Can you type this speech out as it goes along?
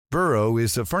Burrow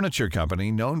is a furniture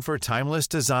company known for timeless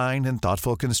design and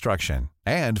thoughtful construction,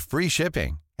 and free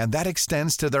shipping, and that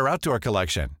extends to their outdoor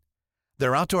collection.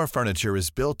 Their outdoor furniture is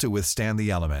built to withstand the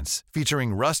elements,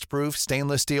 featuring rust-proof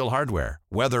stainless steel hardware,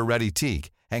 weather-ready teak,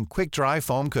 and quick-dry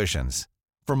foam cushions.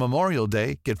 For Memorial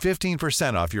Day, get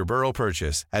 15% off your Burrow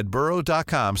purchase at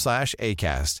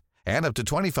burrow.com/ACAST and up to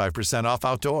 25% off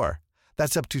outdoor.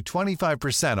 That's up to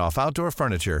 25% off outdoor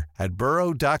furniture at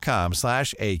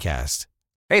burrow.com/ACAST.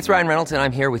 Hey, it's Ryan Reynolds, and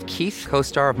I'm here with Keith,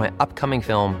 co-star of my upcoming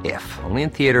film, If, only in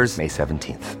theaters May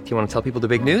 17th. Do you want to tell people the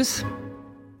big news?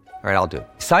 All right, I'll do it.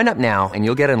 Sign up now and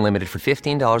you'll get unlimited for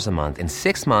 $15 a month and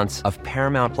 6 months of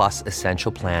Paramount Plus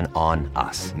Essential Plan on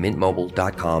us.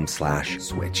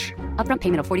 MintMobile.com/switch. Upfront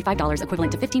payment of $45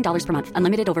 equivalent to $15 per month.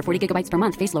 Unlimited over 40 gigabytes per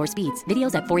month. Face lower speeds.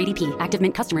 Videos at 480p. Active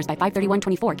Mint customers by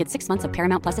 531.24 get 6 months of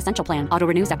Paramount Plus Essential Plan. Auto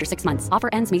renews after 6 months. Offer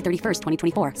ends May 31st,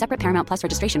 2024. Separate Paramount Plus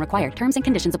registration required. Terms and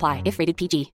conditions apply if rated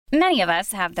PG. Many of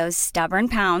us have those stubborn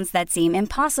pounds that seem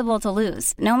impossible to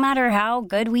lose, no matter how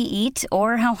good we eat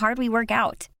or how hard we work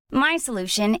out. My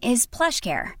solution is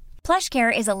PlushCare.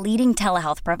 PlushCare is a leading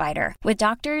telehealth provider with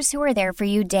doctors who are there for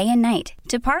you day and night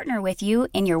to partner with you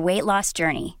in your weight loss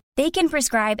journey. They can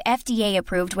prescribe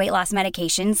FDA-approved weight loss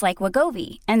medications like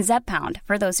Wegovy and Zepbound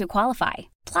for those who qualify.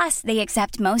 Plus, they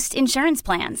accept most insurance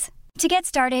plans. To get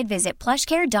started, visit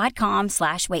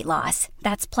plushcare.com/weightloss.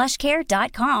 That's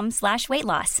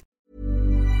plushcare.com/weightloss.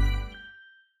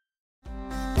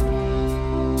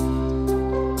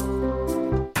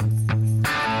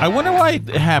 I wonder why it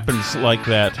happens like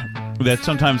that. That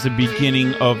sometimes the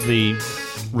beginning of the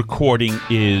recording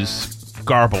is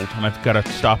garbled, and I've got to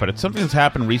stop it. It's something that's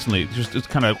happened recently. It's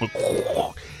kind of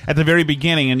at the very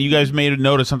beginning, and you guys may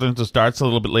notice something that starts a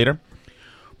little bit later.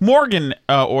 Morgan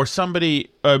or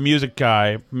somebody, a music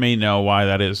guy, may know why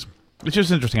that is. It's just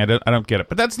interesting. I don't get it,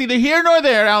 but that's neither here nor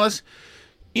there, Alice.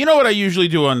 You know what I usually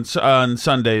do on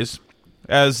Sundays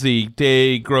as the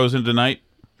day grows into night?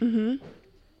 Mm-hmm.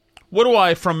 What do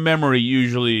I, from memory,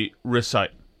 usually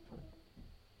recite?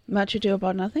 Much Ado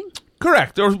About Nothing?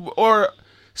 Correct. Or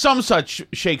some such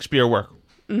Shakespeare work.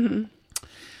 Mm-hmm.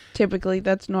 Typically,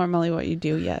 that's normally what you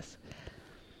do, yes.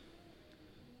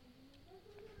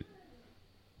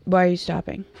 Why are you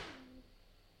stopping?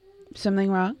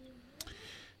 Something wrong?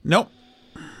 Nope.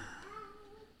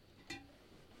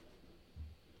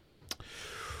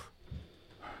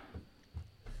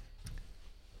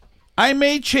 I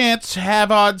may chance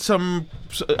have some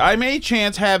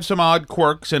odd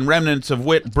quirks and remnants of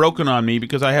wit broken on me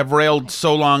because I have railed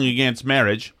so long against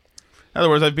marriage. In other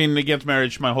words, I've been against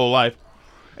marriage my whole life.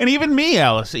 And even me,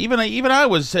 Alice, even I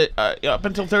was up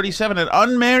until 37 an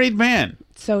unmarried man.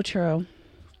 So true.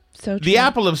 So true. The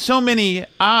apple of so many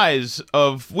eyes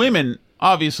of women,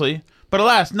 obviously, but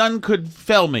alas, none could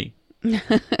fell me.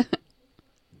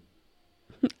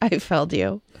 I felled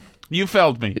you. You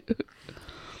felled me.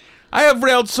 I have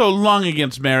railed so long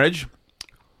against marriage,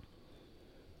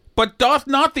 but doth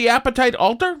not the appetite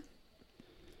alter?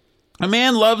 A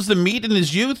man loves the meat in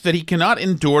his youth that he cannot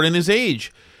endure in his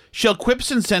age. Shall quips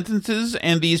and sentences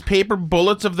and these paper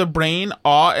bullets of the brain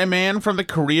awe a man from the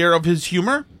career of his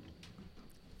humor?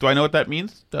 Do I know what that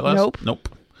means? Nope. Nope.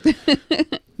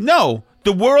 No,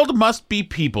 the world must be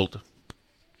peopled.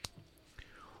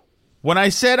 When I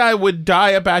said I would die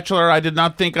a bachelor, I did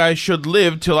not think I should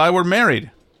live till I were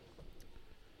married.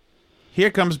 Here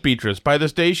comes Beatrice. By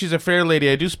this day she's a fair lady.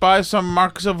 I do spy some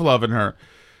marks of love in her.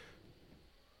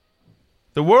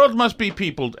 The world must be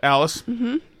peopled, Alice.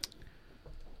 Mm-hmm.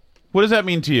 What does that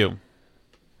mean to you?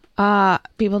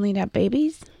 People need to have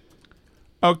babies.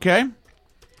 Okay.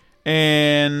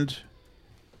 And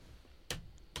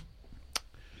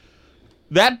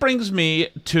that brings me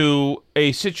to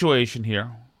a situation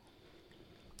here.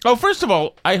 Oh, first of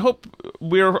all, I hope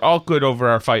we're all good over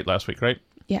our fight last week, right?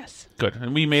 Yes. Good.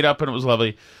 And we made up and it was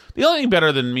lovely. The only thing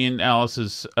better than me and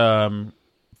Alice's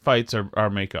fights are our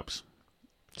makeups.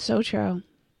 So true.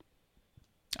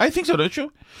 I think so, don't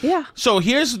you? Yeah. So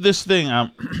here's this thing.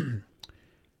 I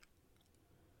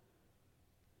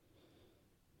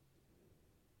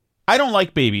don't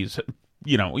like babies.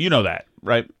 You know that,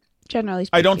 right? Generally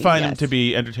speaking, I don't find them yes. to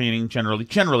be entertaining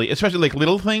generally, especially like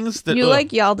little things that you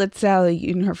like yelled at Sally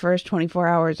in her first 24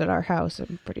 hours at our house,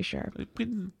 I'm pretty sure. We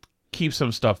keep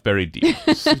some stuff buried deep.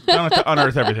 Don't have to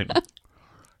unearth everything.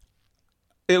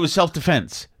 It was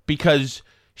self-defense because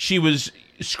she was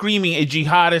screaming a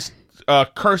jihadist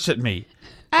curse at me.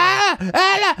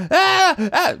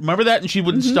 Remember that? And she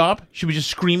wouldn't stop. She was just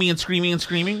screaming and screaming and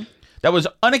screaming. That was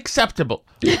unacceptable.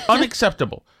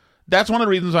 Unacceptable. That's one of the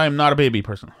reasons I am not a baby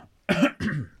person.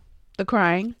 The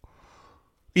crying?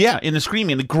 Yeah, in the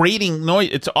screaming, the grating noise.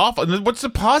 It's awful. And what's the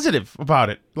positive about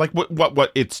it? Like,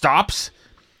 what? It stops?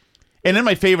 And then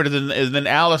my favorite is then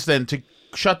Alice then, to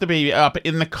shut the baby up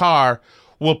in the car,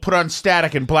 will put on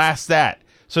static and blast that.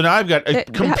 So now I've got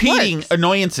competing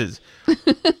annoyances.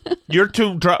 You're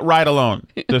to ride alone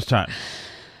this time.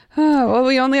 Oh, well,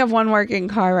 we only have one working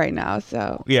car right now,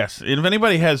 so. Yes, and if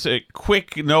anybody has a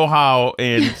quick know-how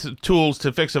and tools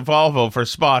to fix a Volvo for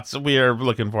spots, we are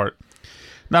looking for it.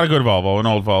 Not a good Volvo, an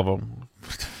old Volvo.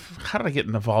 How did I get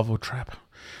in the Volvo trap?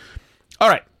 All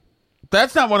right,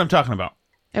 that's not what I'm talking about.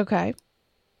 Okay.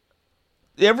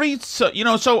 So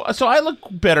I look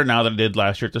better now than I did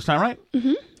last year at this time, right?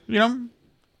 Mm-hmm. You know,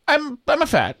 I'm a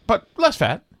fat, but less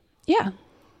fat. Yeah.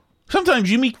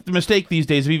 Sometimes you make the mistake these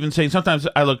days of even saying sometimes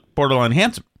I look borderline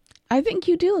handsome. I think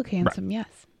you do look handsome, right.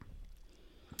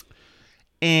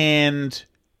 Yes.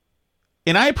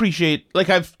 And I appreciate, like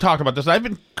I've talked about this, I've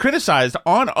been criticized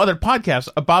on other podcasts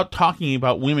about talking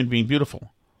about women being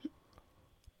beautiful.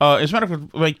 As a matter of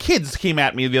fact, my kids came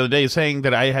at me the other day saying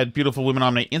that I had beautiful women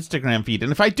on my Instagram feed.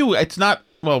 And if I do, it's not,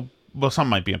 well, some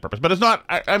might be on purpose, but it's not,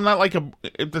 I'm not like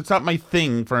it's not my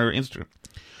thing for Instagram.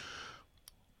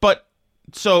 But,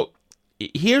 so,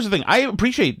 here's the thing. I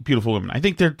appreciate beautiful women. I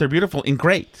think they're beautiful and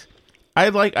great. I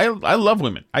love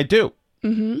women. I do.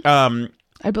 Mm-hmm.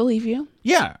 I believe you.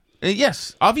 Yeah.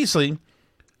 Yes. Obviously.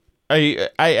 I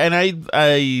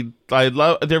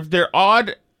love, they're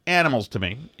odd animals to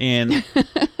me, and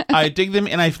I dig them,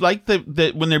 and I like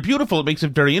that when they're beautiful, it makes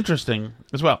it very interesting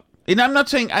as well. And I'm not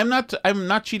saying I'm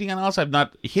not cheating on Alice. I'm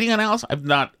not hitting on Alice.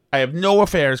 I have no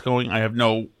affairs going. I have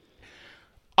no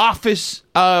office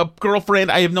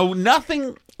girlfriend. I have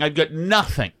nothing. I've got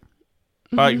nothing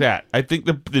like that. I think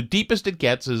the deepest it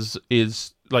gets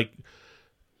is like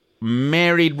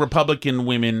married Republican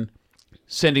women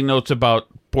sending notes about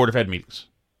Board of Ed meetings.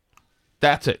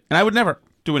 That's it. And I would never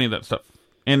do any of that stuff.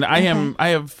 And I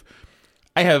have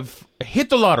hit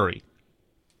the lottery,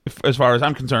 as far as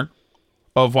I'm concerned,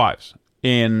 of wives.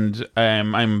 And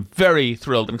I'm very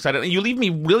thrilled and excited. And you leave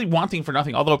me really wanting for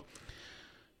nothing. Although,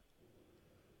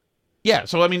 yeah,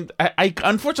 so I mean, I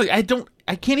unfortunately,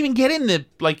 I can't even get in the,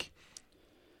 like,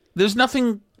 there's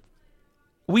nothing,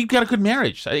 we've got a good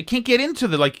marriage. I can't get into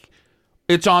the, like,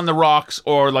 it's on the rocks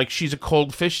or, like, she's a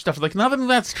cold fish stuff. Like, nothing of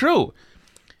that's true.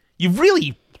 You've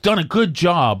really done a good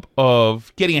job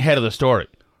of getting ahead of the story.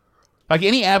 Like,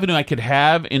 any avenue I could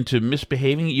have into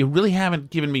misbehaving, you really haven't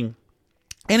given me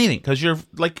anything, because you're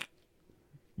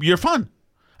fun.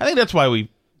 I think that's why we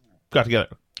got together.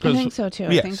 I think so too.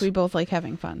 Yes. I think we both like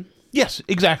having fun. Yes,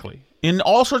 exactly. In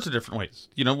all sorts of different ways.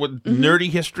 You know, with nerdy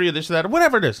history of this or that, or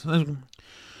whatever it is.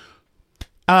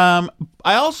 I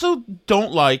also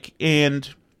don't like, and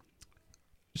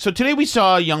so today we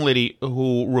saw a young lady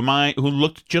who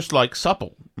looked just like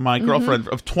Supple, my girlfriend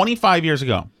of 25 years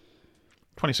ago.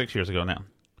 26 years ago now.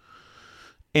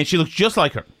 And she looked just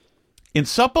like her. And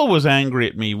Supple was angry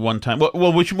at me one time.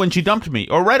 Well, when she dumped me,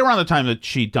 or right around the time that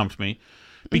she dumped me,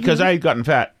 because I had gotten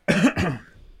fat.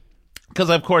 Because,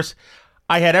 of course,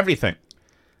 I had everything.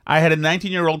 I had a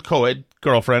 19-year-old co-ed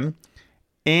girlfriend,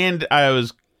 and I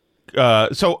was,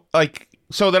 so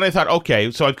then I thought,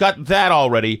 okay, so I've got that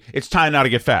already. It's time now to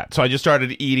get fat. So I just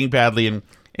started eating badly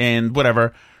and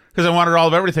whatever, because I wanted all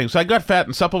of everything. So I got fat,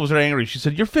 and Supple was very angry. She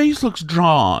said, "Your face looks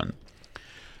drawn,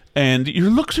 and your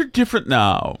looks are different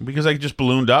now," because I just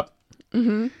ballooned up.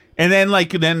 Mm-hmm. And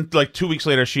then 2 weeks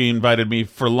later, she invited me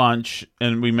for lunch,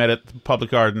 and we met at the public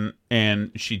garden,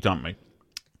 and she dumped me.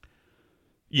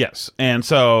 Yes, and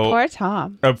so Poor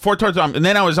Tom. Poor Tom. And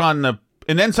then I was on the,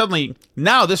 and then suddenly,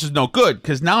 now this is no good,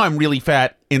 because now I'm really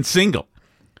fat and single,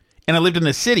 and I lived in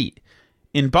the city,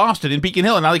 in Boston, in Beacon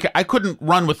Hill, and I couldn't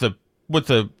run with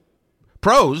the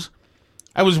pros.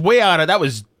 I was way out of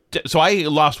that. So I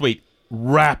lost weight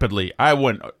rapidly. I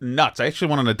went nuts. I actually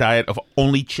went on a diet of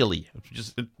only chili, which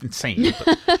is just insane.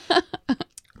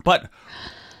 But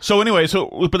so anyway,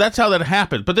 but that's how that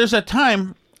happened. But there's that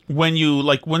time when you,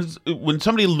 like, when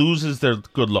somebody loses their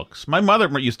good looks. My mother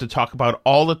used to talk about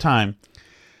all the time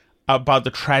about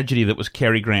the tragedy that was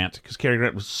Cary Grant, because Cary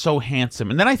Grant was so handsome,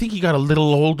 and then I think he got a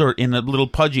little older and a little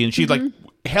pudgy, and she like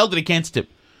held it against him.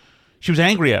 She was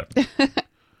angry at him.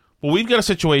 Well, we've got a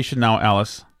situation now,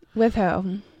 Alice. With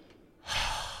who?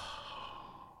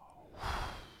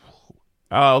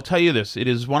 I'll tell you this. It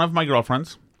is one of my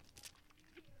girlfriends.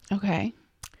 Okay.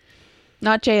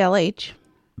 Not JLH.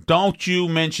 Don't you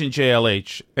mention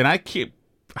JLH. And I keep...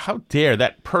 How dare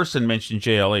that person mention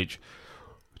JLH?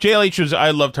 JLH was...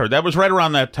 I loved her. That was right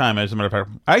around that time, as a matter of fact.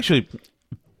 Actually,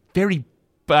 I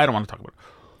don't want to talk about it.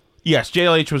 Yes,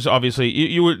 JLH was obviously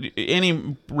you were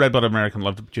any red-blooded American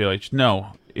loved JLH. No,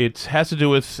 it has to do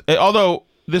with although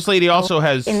this lady also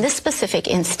has in this specific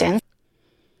instance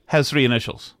has 3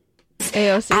 initials.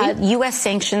 AOC? U.S.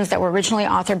 sanctions that were originally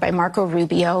authored by Marco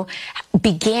Rubio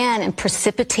began and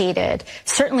precipitated,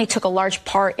 certainly took a large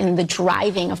part in the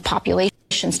driving of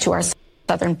populations to our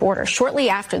southern border. Shortly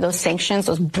after those sanctions,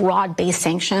 those broad-based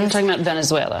sanctions. You're talking about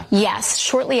Venezuela. Yes.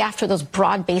 Shortly after those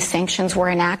broad-based sanctions were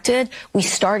enacted, we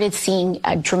started seeing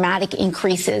dramatic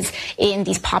increases in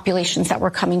these populations that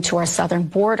were coming to our southern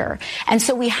border. And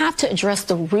so we have to address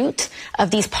the root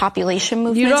of these population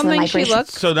movements. You don't and the think she migration.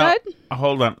 looks So now, good?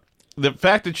 hold on. The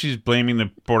fact that she's blaming the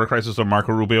border crisis on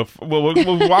Marco Rubio, we'll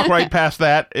walk right past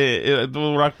that.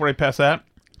 We'll walk right past that.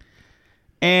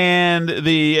 And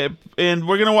we're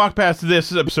going to walk past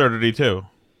this absurdity, too.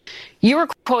 You were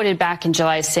quoted back in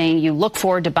July saying you look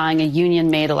forward to buying a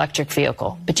union-made electric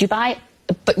vehicle, but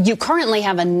you currently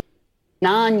have a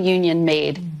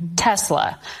non-union-made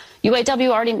Tesla. UAW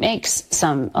already makes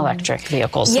some electric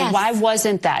vehicles. Yes. So why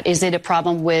wasn't that? Is it a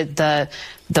problem with the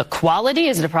quality?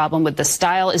 Is it a problem with the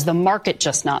style? Is the market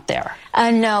just not there?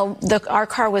 No, our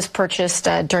car was purchased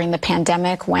during the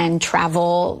pandemic when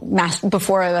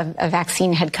before a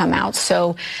vaccine had come out.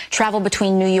 So travel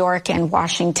between New York and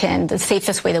Washington, the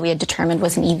safest way that we had determined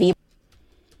was an EV.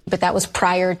 But that was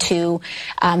prior to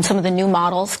some of the new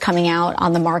models coming out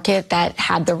on the market that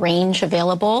had the range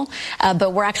available.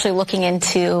 But we're actually looking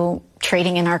into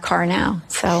trading in our car now.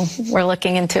 So we're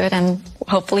looking into it, and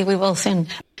hopefully we will soon.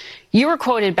 You were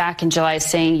quoted back in July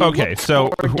saying you Okay, so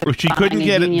she couldn't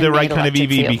get the right kind of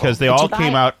EV because they all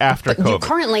came out after but COVID. You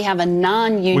currently have a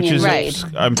non-union Which is, made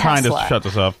I'm trying to Tesla. shut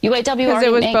this off. UAW already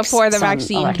it was makes before the some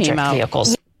vaccine electric came out.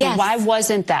 vehicles. Yes. Why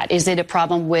wasn't that? Is it a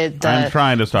problem with I'm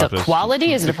trying to stop the this.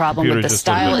 quality? Is it a problem with the Computer's just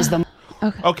style? sitting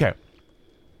Is the Okay.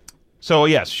 So,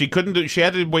 yes, she couldn't do... She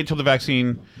had to wait till the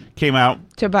vaccine came out.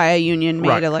 To buy a union-made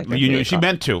Right. electric She vehicle.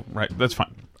 meant to. Right. That's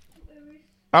fine.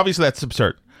 Obviously, that's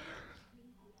absurd.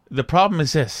 The problem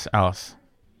is this, Alice.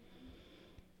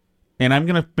 And I'm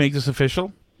going to make this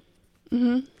official.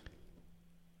 Mm-hmm.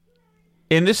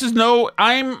 And this is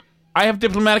I have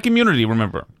diplomatic immunity,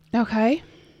 remember. Okay.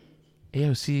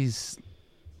 AOC's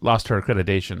lost her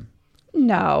accreditation.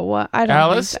 No, I don't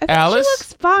Alice? think so. I think Alice? she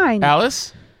looks fine.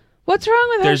 Alice? What's wrong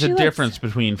with her? There's She a looks- difference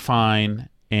between fine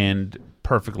and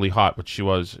perfectly hot, which she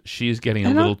was. She's getting a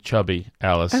I don't- little chubby,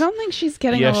 Alice. I don't think she's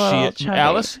getting Yes, a little she chubby.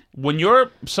 Alice, when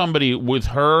you're somebody with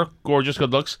her gorgeous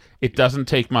good looks, it doesn't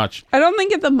take much. I don't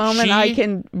think at the moment She- I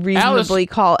can reasonably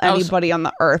call Alice- anybody on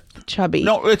the earth chubby.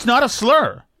 No, it's not a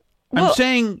slur. I'm Well-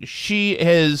 saying she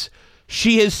has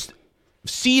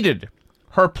ceded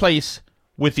her place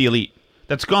with the elite.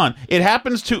 That's gone. It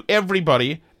happens to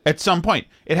everybody at some point.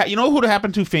 You know who it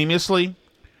happened to famously?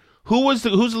 Who's the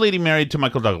lady married to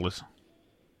Michael Douglas?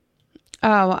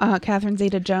 Oh, Catherine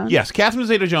Zeta-Jones? Yes, Catherine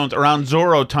Zeta-Jones around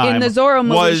Zorro time. In the Zorro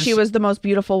movie, she was the most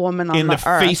beautiful woman on in the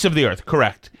earth. face of the earth.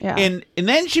 Correct. Yeah. And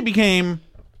then she became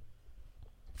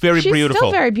very She's beautiful.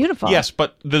 still very beautiful. Yes,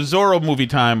 but the Zorro movie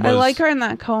time was. I like her in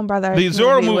that Coen Brothers The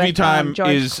Zorro movie with, time George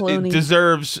is Clooney. it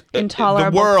deserves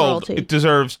Intolerable the world. cruelty. It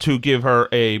deserves to give her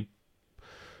a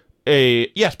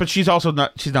yes, but she's also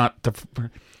not. She's not.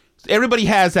 Everybody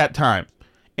has that time,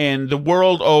 and the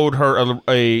world owed her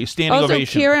a standing Also,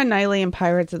 ovation. Keira Knightley in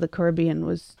Pirates of the Caribbean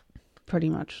was pretty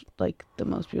much like the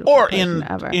most beautiful or person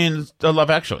in ever.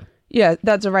 Love Actually. Yeah,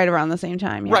 that's right around the same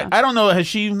time. Yeah. Right. I don't know. Has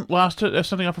she lost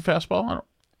something off her fastball? I don't.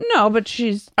 No, but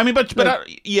she's. I mean, but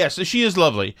yes, she is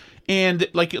lovely, and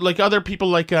like other people,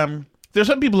 like there's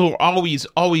some people who are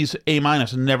always A-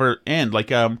 and never end.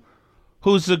 Like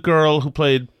who's the girl who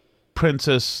played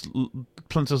Princess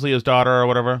Leia's daughter or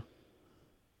whatever?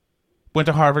 Went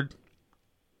to Harvard.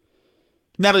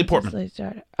 Natalie Portman.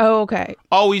 Oh, okay.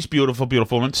 Always beautiful,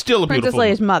 beautiful woman. Still a Princess beautiful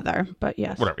Leia's woman. mother, but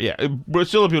yes. Whatever. Yeah, but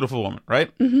still a beautiful woman,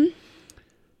 right? Mm-hmm.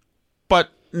 But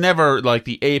never like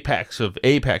the apex of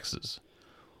apexes.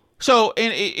 So,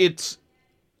 and it's,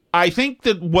 I think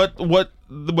that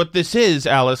what this is,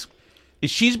 Alice,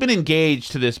 is she's been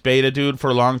engaged to this beta dude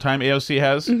for a long time, AOC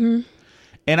has. Mm-hmm.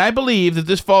 And I believe that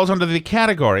this falls under the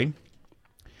category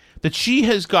that she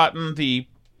has gotten the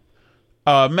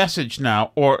message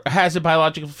now, or has a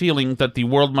biological feeling that the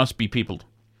world must be peopled.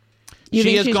 You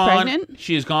think she's pregnant?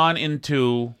 She has gone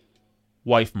into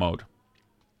wife mode.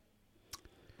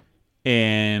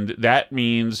 And that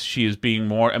means she is being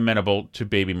more amenable to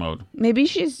baby mode. Maybe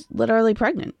she's literally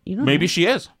pregnant. You don't Maybe know. she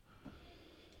is.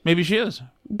 Maybe she is.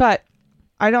 But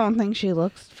I don't think she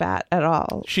looks fat at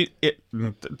all.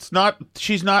 It's not.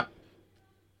 She's not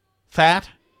fat.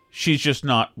 She's just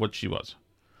not what she was.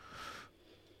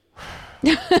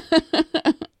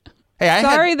 Hey,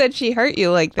 Sorry that she hurt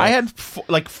you like that. I had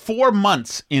 4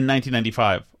 months in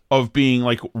 1995 of being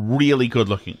like really good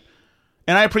looking.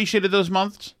 And I appreciated those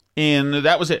months, and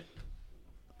that was it.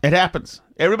 It happens.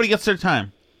 Everybody gets their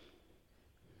time.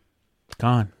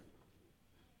 Gone.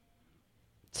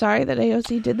 Sorry that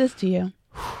AOC did this to you.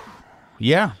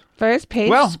 Yeah. First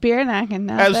Paige Spiranac, and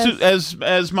now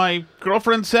as my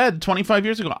girlfriend said 25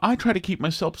 years ago, I try to keep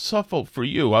myself supple for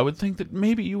you. I would think that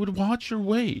maybe you would watch your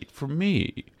weight for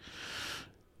me.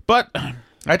 But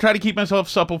I try to keep myself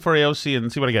supple for AOC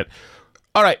and see what I get.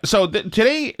 All right, so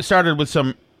today started with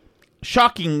some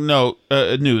shocking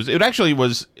news. It actually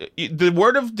was, the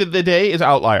word of the day is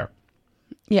outlier.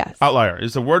 Yes. Outlier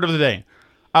is the word of the day.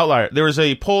 Outlier. There was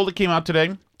a poll that came out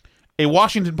today, a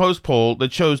Washington Post poll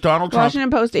that shows Donald Trump.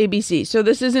 Washington Post, ABC. So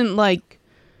this isn't like,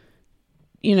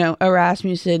 a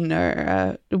Rasmussen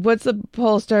or what's the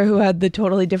pollster who had the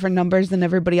totally different numbers than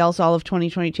everybody else all of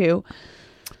 2022?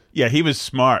 Yeah, he was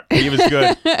smart. He was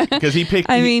good because he picked.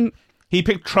 He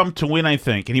picked Trump to win, I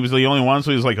think, and he was the only one.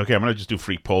 So he was like, "Okay, I'm going to just do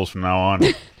freak polls from now on."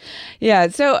 Yeah.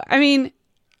 So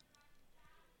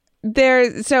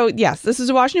yes, this is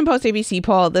a Washington Post ABC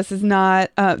poll. This is not.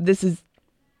 This is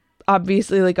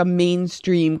obviously like a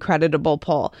mainstream creditable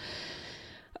poll.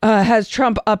 Has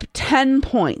Trump up 10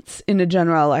 points in a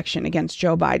general election against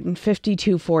Joe Biden,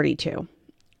 52-42.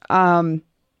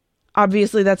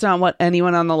 Obviously, that's not what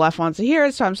anyone on the left wants to hear.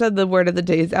 As Tom said, the word of the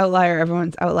day is outlier.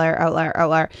 Everyone's outlier, outlier,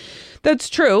 outlier. That's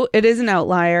true. It is an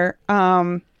outlier.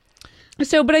 But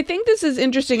I think this is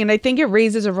interesting, and I think it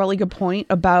raises a really good point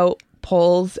about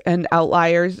polls and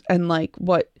outliers and like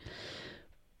what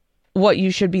you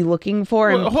should be looking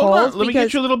for in polls. Hold on. Let me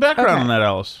get you a little background on that,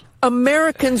 Alice.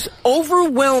 Americans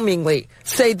overwhelmingly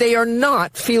say they are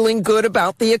not feeling good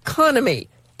about the economy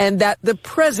and that the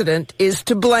president is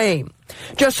to blame.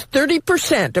 Just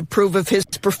 30% approve of his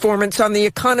performance on the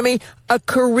economy, a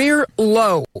career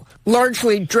low,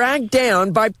 largely dragged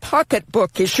down by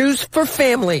pocketbook issues for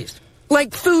families,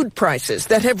 like food prices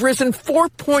that have risen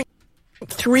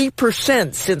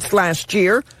 4.3% since last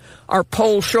year. Our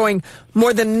poll showing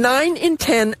more than 9 in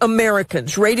 10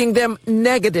 Americans rating them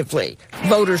negatively.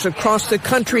 Voters across the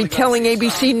country telling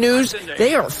ABC News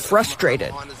they are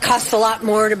frustrated. Costs a lot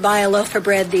more to buy a loaf of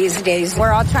bread these days.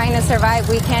 We're all trying to survive.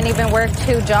 We can't even work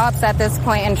 2 jobs at this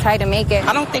point and try to make it.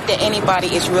 I don't think that anybody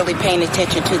is really paying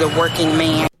attention to the working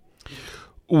man.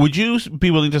 Would you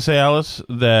be willing to say, Alice,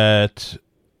 that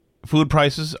food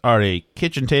prices are a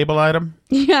kitchen table item?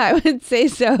 Yeah, I would say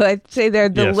so. I'd say they're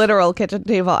the literal kitchen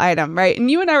table item, right? And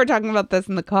you and I were talking about this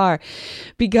in the car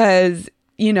because,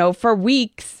 for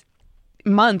weeks,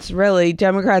 months, really,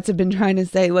 Democrats have been trying to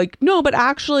say, like, no, but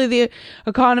actually the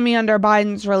economy under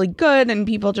Biden's really good and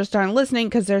people just aren't listening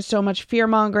because there's so much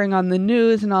fear-mongering on the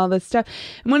news and all this stuff.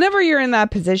 And whenever you're in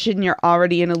that position, you're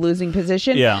already in a losing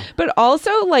position. Yeah. But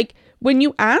also, like, when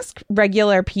you ask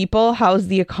regular people, how's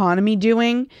the economy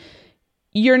doing,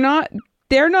 they're not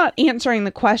answering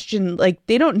the question. Like,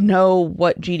 they don't know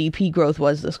what GDP growth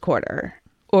was this quarter,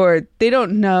 or they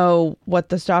don't know what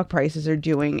the stock prices are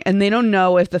doing. And they don't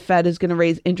know if the Fed is going to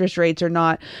raise interest rates or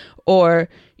not, or,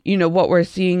 what we're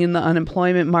seeing in the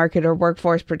unemployment market or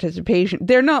workforce participation.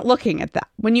 They're not looking at that.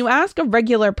 When you ask a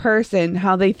regular person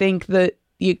how they think the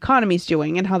economy's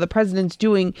doing and how the president's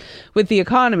doing with the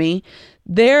economy,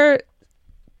 they're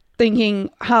thinking,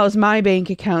 how's my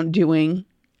bank account doing?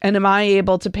 And am I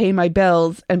able to pay my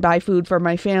bills and buy food for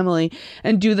my family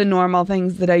and do the normal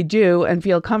things that I do and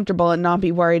feel comfortable and not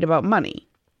be worried about money?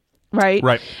 Right?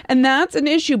 Right. And that's an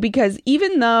issue because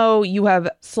even though you have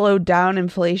slowed down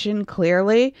inflation,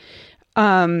 clearly,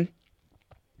 the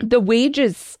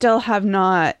wages still have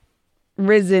not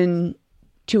risen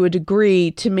to a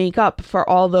degree to make up for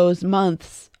all those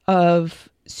months of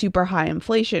super high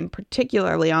inflation,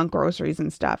 particularly on groceries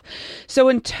and stuff. So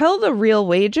until the real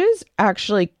wages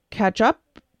actually catch up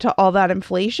to all that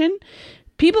inflation,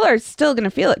 people are still going to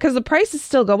feel it because the prices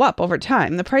still go up over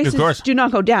time. The prices do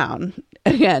not go down.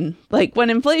 Again, like when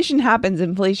inflation happens,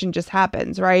 inflation just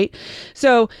happens, right?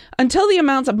 So until the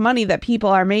amounts of money that people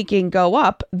are making go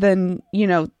up, then,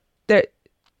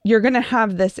 you're going to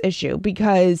have this issue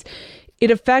because it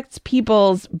affects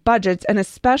people's budgets, and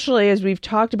especially as we've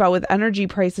talked about with energy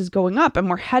prices going up, and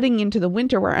we're heading into the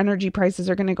winter where energy prices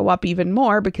are going to go up even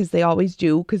more because they always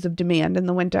do because of demand in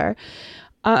the winter.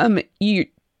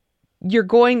 You're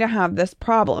going to have this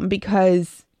problem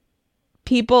because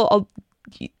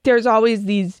there's always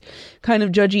these kind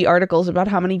of judgy articles about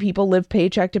how many people live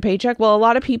paycheck to paycheck. Well, a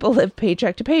lot of people live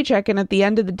paycheck to paycheck, and at the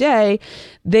end of the day,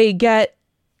 they get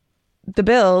the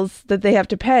bills that they have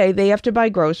to pay. They have to buy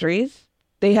groceries.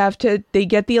 They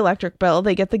get the electric bill,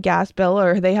 they get the gas bill,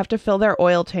 or they have to fill their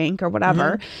oil tank or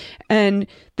whatever. And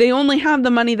they only have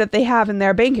the money that they have in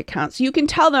their bank account. So you can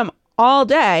tell them all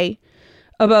day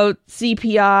about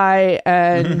CPI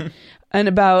and and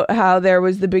about how there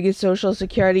was the biggest Social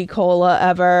Security COLA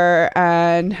ever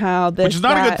and how this, which is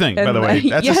not a good thing, by the way.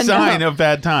 That's a sign of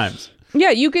bad times.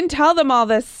 Yeah, you can tell them all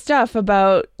this stuff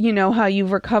about, you know, how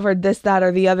you've recovered this, that,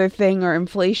 or the other thing, or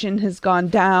inflation has gone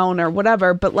down or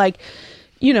whatever. But like,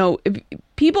 you know,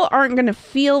 people aren't going to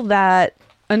feel that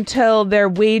until their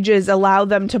wages allow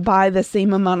them to buy the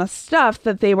same amount of stuff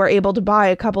that they were able to buy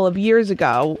a couple of years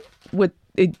ago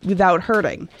without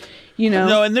hurting, you know?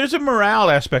 No, and there's a morale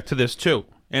aspect to this too.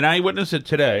 And I witnessed it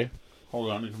today.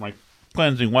 Hold on, these are my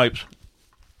cleansing wipes.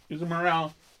 There's a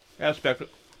morale aspect.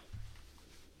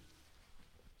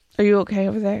 Are you okay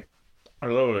over there? I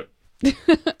love it.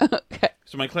 Okay.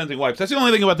 So my cleansing wipes. That's the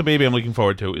only thing about the baby I'm looking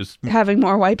forward to is having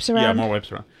more wipes around. Yeah, more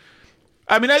wipes around.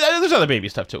 I mean, there's other baby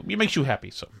stuff too. It makes you happy.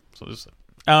 So this.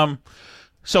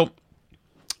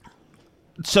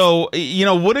 So you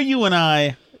know, what do you and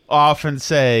I often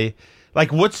say?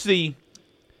 Like, what's the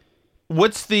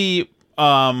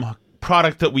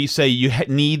product that we say you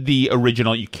need the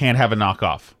original? You can't have a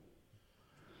knockoff.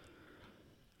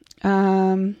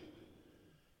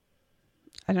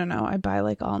 I don't know. I buy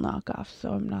like all knockoffs,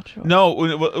 so I'm not sure. No,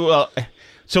 well,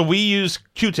 so we use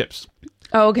Q-tips.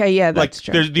 Oh, okay, yeah, that's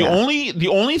like, true. The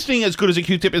only thing as good as a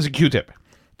Q-tip is a Q-tip.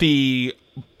 The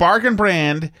bargain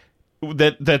brand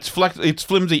that's it's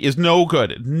flimsy is no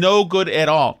good at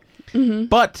all. Mm-hmm.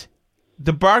 But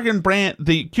the bargain brand,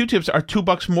 the Q-tips are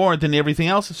 $2 more than everything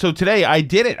else. So today I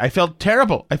did it. I felt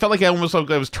terrible. I felt like I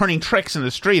was turning tricks in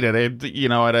the street at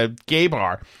a gay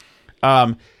bar.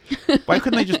 Why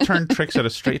couldn't I just turn tricks at a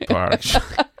straight bar? It's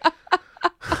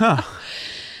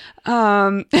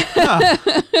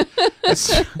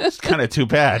kind of too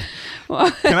bad.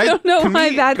 Well, I don't know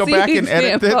why that's go back and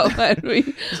edit it?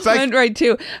 We went right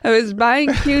to. I was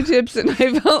buying Q-tips and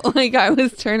I felt like I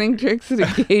was turning tricks at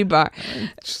a gay bar.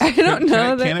 I don't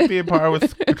know. Can it be a bar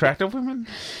with attractive women?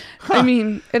 Huh. I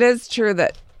mean, it is true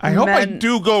that I hope I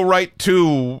do go right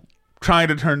to trying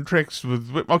to turn tricks with.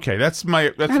 Okay, that's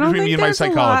between me and my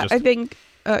psychologist. I think.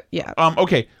 Yeah.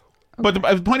 Okay. But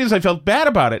the point is, I felt bad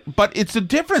about it. But it's a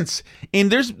difference. And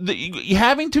there's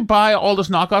having to buy all this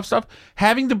knockoff stuff.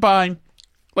 Having to buy,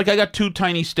 like, I got 2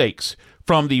 tiny steaks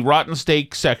from the rotten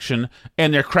steak section,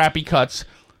 and they're crappy cuts.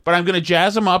 But I'm going to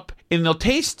jazz them up, and they'll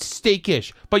taste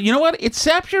steak-ish. But you know what? It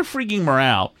saps your freaking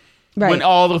morale when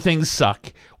all the things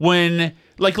suck. When,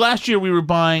 like last year, we were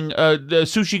buying the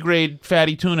sushi-grade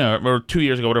fatty tuna, or 2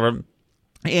 years ago, whatever.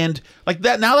 And like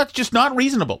that, now that's just not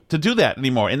reasonable to do that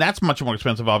anymore, and that's much more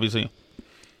expensive, obviously.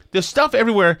 There's stuff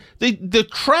everywhere. The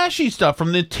trashy stuff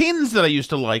from the tins that I used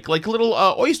to like little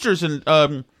oysters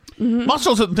and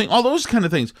mussels and things, all those kind of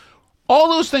things. All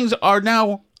those things are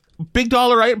now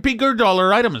bigger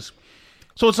dollar items.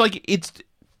 So it's like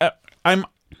I'm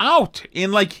out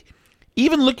in like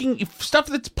even looking stuff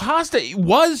that's pasta. It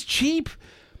was cheap,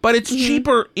 but it's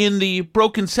cheaper in the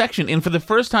broken section. And for the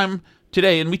first time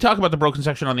today, and we talk about the broken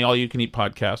section on the All You Can Eat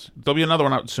podcast. There'll be another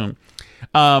one out soon.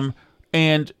 And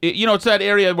it's that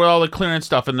area where all the clearance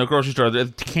stuff in the grocery store, the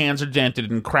cans are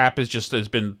dented and crap has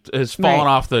fallen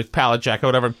off the pallet jack or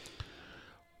whatever.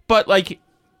 But like,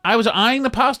 I was eyeing the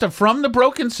pasta from the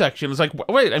broken section. It's like,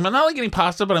 wait, I'm not only getting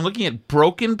pasta, but I'm looking at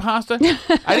broken pasta.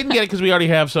 I didn't get it because we already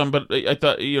have some, but I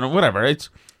thought, whatever.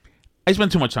 I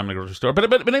spend too much time in the grocery store.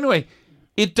 But anyway.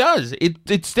 It does.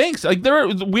 It stinks. Like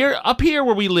we're up here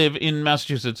where we live in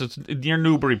Massachusetts. It's near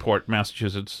Newburyport,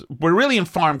 Massachusetts. We're really in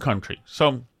farm country.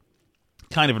 So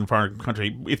kind of in farm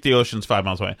country if the ocean's 5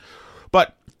 miles away.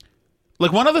 But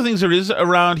like one of the things there is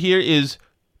around here is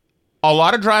a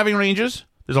lot of driving ranges.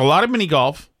 There's a lot of mini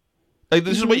golf. Like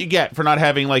this is what you get for not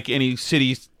having like any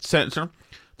city center.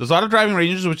 There's a lot of driving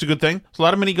ranges, which is a good thing. There's a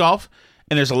lot of mini golf,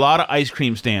 and there's a lot of ice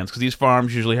cream stands because these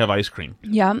farms usually have ice cream.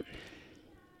 Yeah.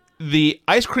 The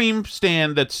ice cream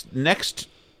stand that's next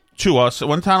to us,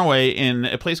 one town away, in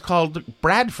a place called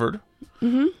Bradford.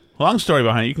 Mm-hmm. Long story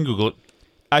behind it. You can Google it.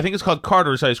 I think it's called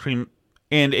Carter's Ice Cream,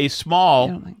 and a small.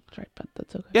 I don't think it's right, but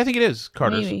that's okay. Yeah, I think it is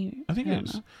Carter's. Maybe. I think it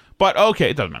is. But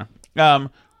okay, it doesn't matter.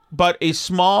 But a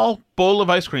small bowl of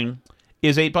ice cream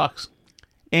is $8,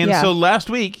 and so last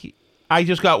week I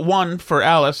just got one for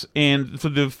Alice, and for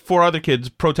the 4 other kids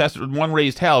protested. One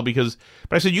raised hell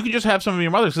but I said, you can just have some of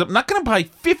your mother's. I'm not going to buy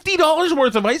 $50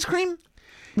 worth of ice cream.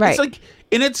 Right. It's like,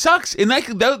 and it sucks. And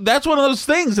that's one of those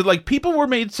things that like people were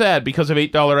made sad because of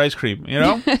 $8 ice cream, you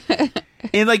know?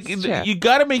 And like, you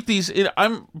got to make these,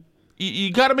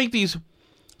 you got to make these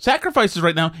sacrifices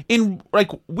right now, and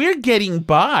like we're getting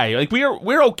by, like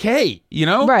we're okay, you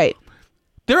know? Right.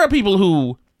 There are people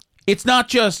who it's not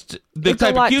just the It's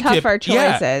type a lot of Q-tip. tougher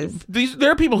choices. Yeah,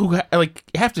 there are people who like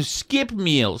have to skip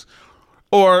meals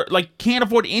or like can't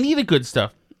afford any of the good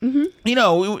stuff. Mm-hmm. You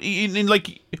know, and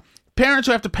like parents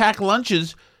who have to pack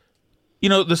lunches. You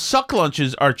know, the suck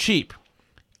lunches are cheap,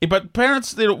 but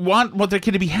parents they don't want their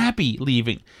kid to be happy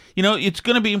leaving. You know, it's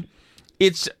going to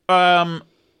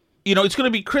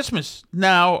be Christmas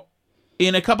now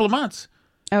in a couple of months.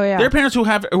 Oh yeah. There are parents who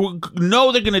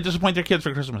know they're going to disappoint their kids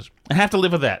for Christmas and have to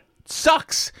live with that. It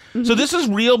sucks. Mm-hmm. So this is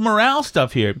real morale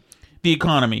stuff here, the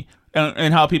economy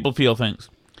and how people feel things,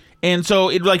 and so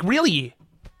it like really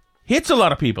hits a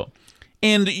lot of people.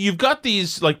 And you've got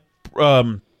these like.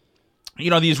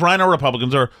 These rhino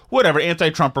Republicans or whatever,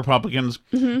 anti-Trump Republicans,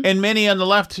 and many on the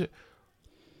left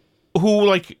who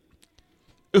like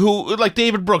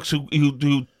David Brooks, who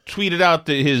tweeted out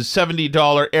his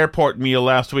 $70 airport meal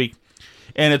last week,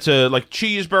 and it's a like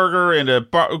cheeseburger and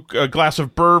a glass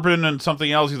of bourbon and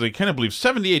something else. He's like, can't believe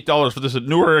 $78 for this at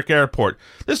Newark Airport.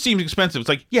 This seems expensive. It's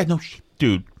like, yeah, no,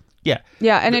 dude. Yeah.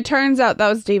 Yeah, and it turns out that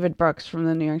was David Brooks from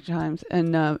the New York Times,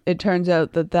 and it turns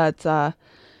out that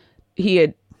he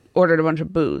had ordered a bunch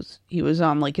of booze. He was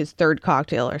on like his third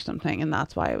cocktail or something, and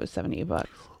that's why it was $78.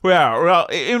 Well,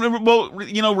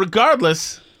 you know,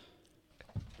 regardless,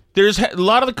 there's a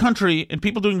lot of the country and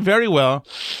people doing very well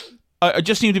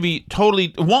just seem to be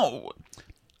totally.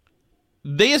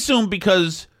 They assume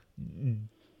because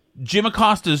Jim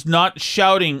Acosta's not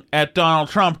shouting at Donald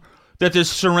Trump that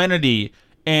there's serenity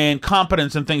and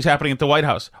competence and things happening at the White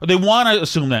House. They want to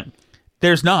assume that.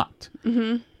 There's not.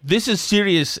 Mm-hmm. This is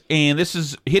serious, and this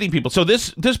is hitting people. So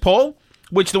this poll,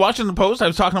 which the Washington Post, I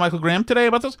was talking to Michael Graham today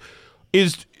about this,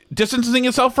 is distancing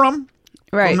itself from.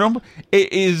 Right.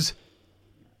 It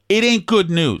ain't good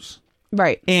news.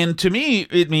 Right. And to me,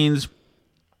 it means,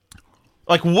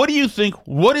 like, what do you think,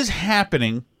 what is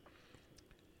happening?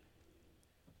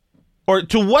 Or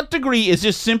to what degree is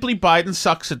this simply Biden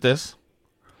sucks at this?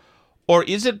 Or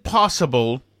is it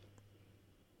possible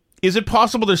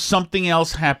there's something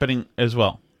else happening as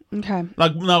well? Okay.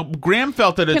 Like now, Graham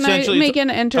felt that essentially. Can I make an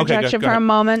interjection go for a ahead.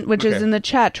 moment, which is in the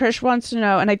chat? Trish wants to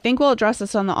know, and I think we'll address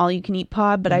this on the All You Can Eat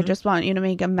pod, but I just want you to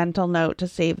make a mental note to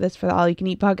save this for the All You Can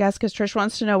Eat podcast, because Trish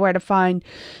wants to know where to find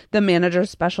the manager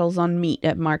specials on meat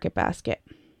at Market Basket.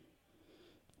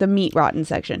 The meat rotten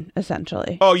section,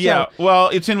 essentially. Oh, yeah. So, well,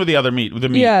 it's in with the other meat. With the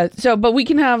meat. Yeah, but we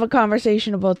can have a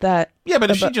conversation about that. Yeah,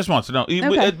 but if she just wants to know.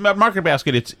 Okay. At Market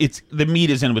Basket, it's the meat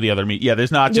is in with the other meat. Yeah,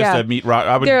 there's not just a meat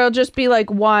rot. There'll just be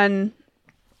like one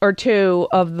or two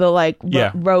of the like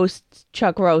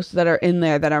chuck roasts that are in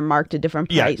there that are marked a different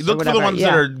price. Yeah, look for the ones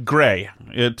that are gray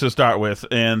to start with,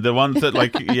 and the ones that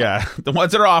like the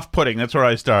ones that are off-putting. That's where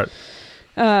I start.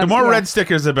 The more red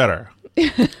stickers, the better.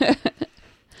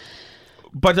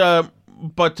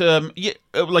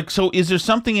 So is there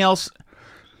something else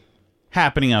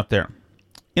happening out there?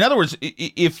 In other words,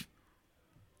 if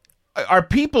are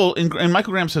people, and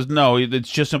Michael Graham says no, it's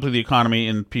just simply the economy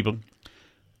and people.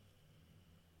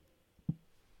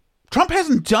 Trump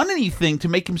hasn't done anything to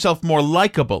make himself more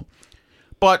likable.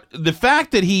 But the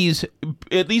fact that he's,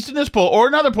 at least in this poll, or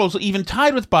in other polls, even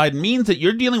tied with Biden, means that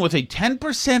you're dealing with a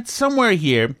 10% somewhere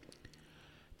here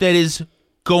that is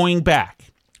going back.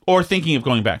 Or thinking of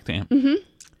going back to him. Mm-hmm.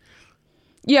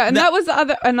 Yeah, and that was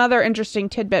another interesting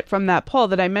tidbit from that poll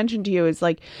that I mentioned to you is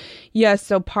like, yes,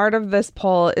 so part of this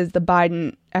poll is the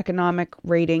Biden economic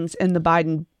ratings and the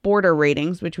Biden border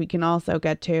ratings, which we can also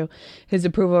get to. His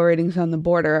approval ratings on the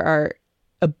border are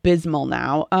abysmal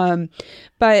now.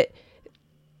 But,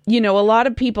 you know, a lot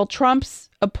of people, Trump's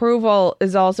approval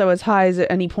is also as high as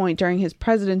at any point during his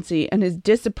presidency, and his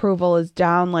disapproval is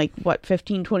down like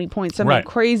 15, 20 points, something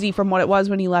crazy from what it was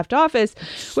when he left office,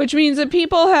 which means that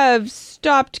people have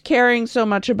stopped caring so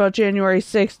much about January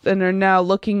 6th and are now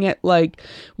looking at like,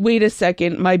 wait a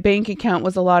second, my bank account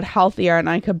was a lot healthier and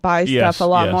I could buy stuff a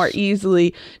lot more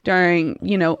easily during,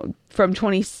 you know, from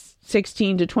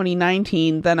 2016 to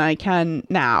 2019 than I can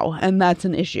now, and that's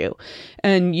an issue.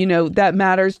 And you know, that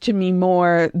matters to me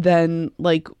more than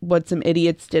like what some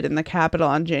idiots did in the Capitol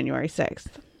on January 6th.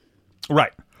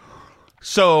 Right.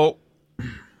 So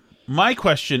my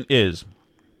question is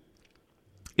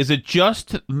it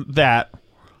just that,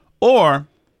 or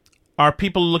are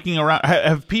people looking around,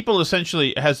 have people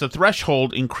essentially, has the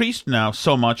threshold increased now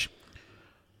so much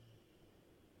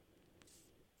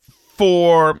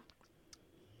for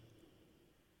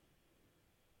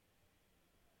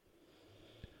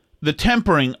the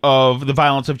tempering of the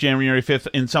violence of January 5th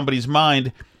in somebody's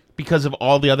mind because of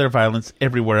all the other violence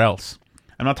everywhere else?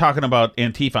 I'm not talking about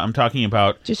Antifa. I'm talking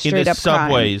about Just in straight the up crime.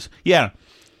 subways. Yeah.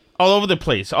 All over the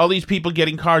place. All these people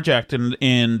getting carjacked and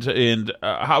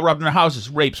robbed in their houses,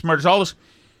 rapes, murders, all this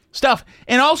stuff.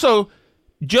 And also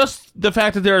just the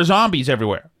fact that there are zombies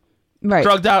everywhere. Right.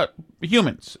 Drugged out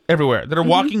humans everywhere that are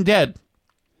walking dead.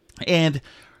 And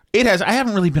I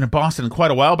haven't really been in Boston in quite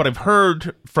a while, but I've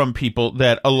heard from people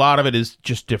that a lot of it is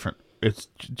just different. It's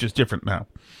just different now.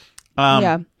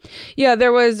 Yeah,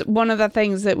 there was one of the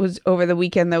things that was over the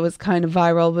weekend that was kind of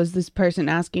viral was this person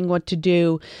asking what to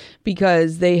do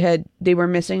because they were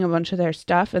missing a bunch of their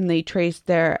stuff, and they traced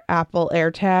their Apple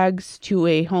AirTags to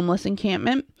a homeless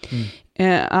encampment.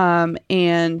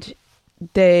 And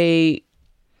they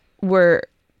were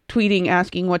tweeting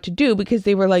asking what to do because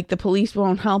they were like, the police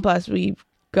won't help us. We've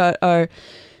got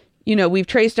we've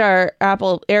traced our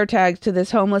Apple AirTags to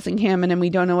this homeless encampment and we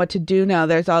don't know what to do now.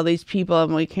 There's all these people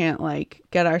and we can't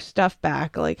get our stuff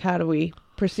back. How do we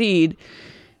proceed?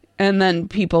 And then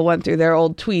people went through their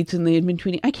old tweets and they had been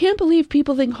tweeting, I can't believe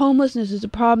people think homelessness is a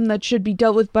problem that should be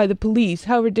dealt with by the police.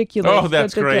 How ridiculous. Oh,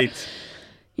 that's great.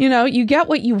 You get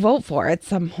what you vote for at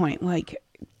some point.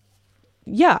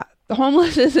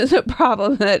 Homelessness is a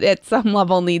problem that at some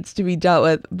level needs to be dealt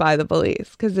with by the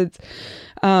police because it's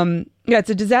a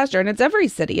disaster, and it's every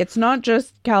city. It's not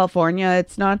just California.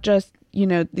 It's not just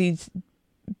these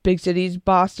big cities.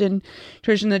 Boston.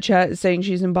 Trish in the chat is saying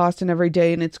she's in Boston every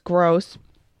day, and it's gross.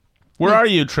 Where are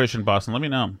you, Trish, in Boston? Let me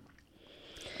know.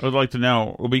 I would like to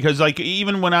know because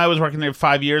even when I was working there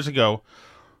 5 years ago,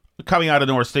 coming out of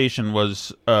North Station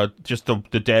was just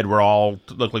the dead were all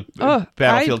looked like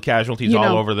battlefield casualties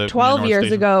all over the 12 North years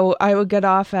Station. ago, I would get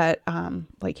off at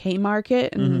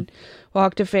Haymarket and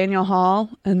walk to Faneuil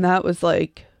Hall, and that was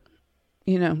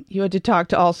you had to talk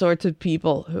to all sorts of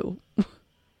people who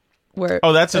were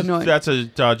that's annoying. That's a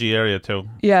dodgy area too.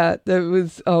 Yeah, that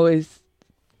was always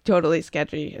totally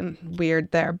sketchy and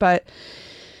weird there, but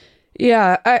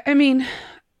yeah, I mean,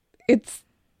 it's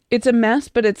a mess,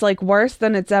 but it's worse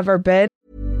than it's ever been.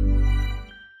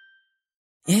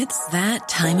 It's that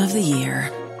time of the year.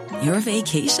 Your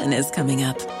vacation is coming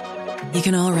up. You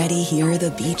can already hear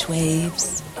the beach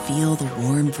waves, feel the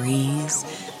warm breeze,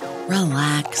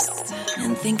 relax,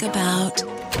 and think about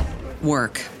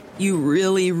work. You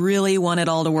really, really want it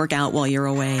all to work out while you're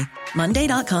away.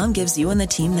 Monday.com gives you and the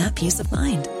team that peace of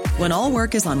mind. When all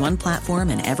work is on one platform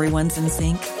and everyone's in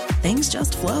sync, things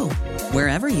just flow.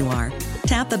 Wherever you are,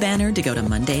 tap the banner to go to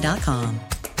Monday.com.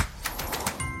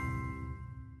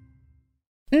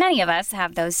 Many of us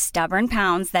have those stubborn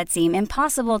pounds that seem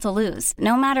impossible to lose,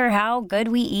 no matter how good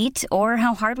we eat or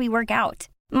how hard we work out.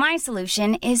 My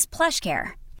solution is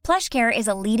PlushCare. PlushCare is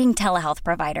a leading telehealth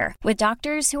provider with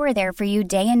doctors who are there for you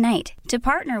day and night to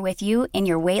partner with you in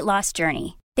your weight loss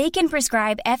journey. They can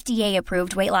prescribe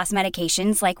FDA-approved weight loss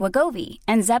medications like Wegovy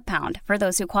and Zepbound for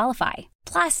those who qualify.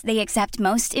 Plus, they accept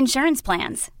most insurance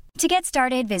plans. To get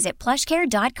started, visit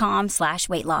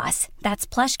plushcare.com/weightloss. That's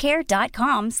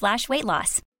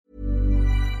plushcare.com/weightloss.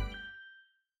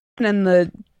 And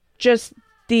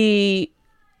the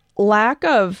lack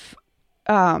of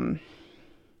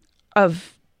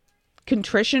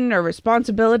contrition or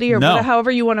responsibility or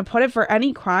however you want to put it for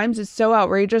any crimes is so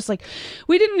outrageous.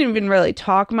 We didn't even really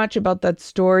talk much about that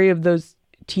story of those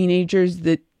teenagers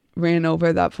that ran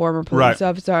over that former police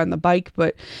officer on the bike,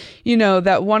 but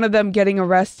that one of them getting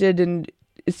arrested and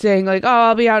saying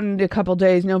I'll be out in a couple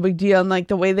days, no big deal, and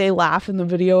the way they laugh in the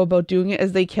video about doing it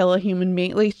as they kill a human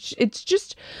being, it's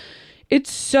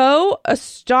so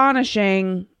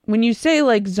astonishing when you say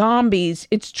zombies.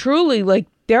 It's truly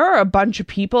there are a bunch of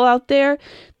people out there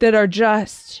that are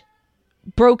just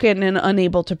broken and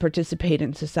unable to participate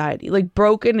in society,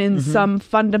 broken in some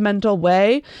fundamental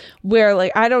way where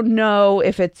I don't know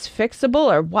if it's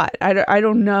fixable or what. I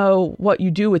don't know what you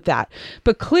do with that,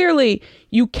 but clearly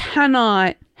you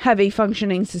cannot have a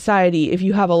functioning society if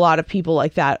you have a lot of people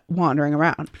like that wandering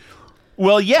around.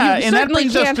 Well, yeah, you and that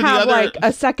brings us to the other... have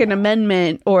a Second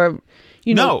Amendment or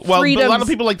freedoms, but a lot of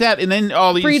people like that, and then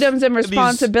all these freedoms and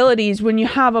responsibilities when you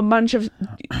have a bunch of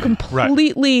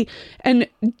completely and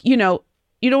you don't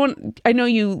want, I know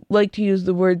you like to use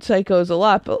the word psychos a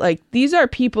lot, but these are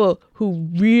people who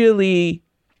really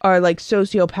are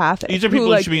sociopathic. These are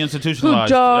people who should be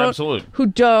institutionalized. Who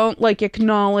don't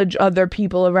acknowledge other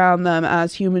people around them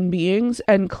as human beings,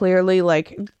 and clearly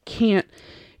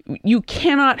you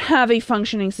cannot have a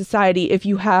functioning society if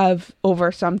you have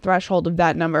over some threshold of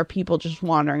that number of people just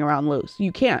wandering around loose.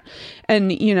 You can't.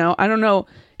 And I don't know.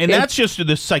 And that's just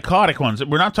the psychotic ones.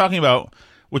 We're not talking about,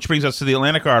 which brings us to the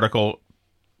Atlantic article,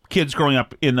 kids growing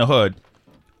up in the hood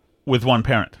with one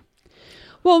parent.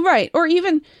 Well, right. Or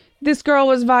even This girl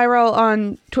was viral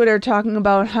on Twitter talking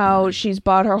about how she's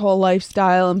bought her whole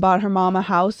lifestyle and bought her mom a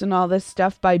house and all this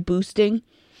stuff by boosting.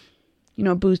 You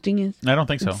know what boosting is? I don't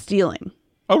think so. It's stealing.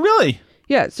 Oh, really?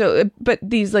 Yeah. So, but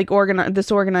these like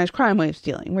this organized crime way of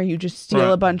stealing, where you just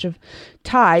steal a bunch of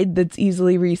Tide that's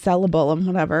easily resellable and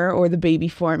whatever, or the baby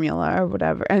formula or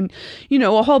whatever, and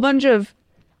a whole bunch of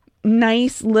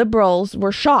nice liberals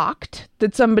were shocked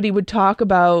that somebody would talk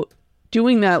about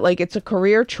doing that like it's a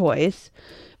career choice.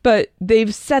 But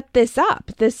they've set this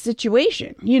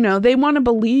situation. They want to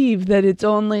believe that it's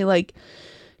only like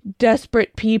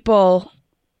desperate people,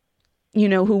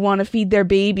 who want to feed their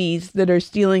babies that are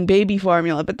stealing baby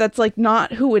formula. But that's like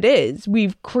not who it is.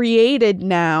 We've created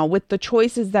now, with the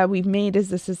choices that we've made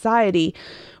as a society,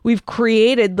 we've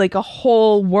created like a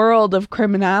whole world of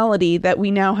criminality that we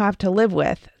now have to live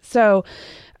with. So,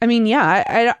 I mean,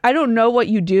 yeah, I don't know what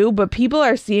you do, but people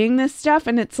are seeing this stuff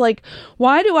and it's like,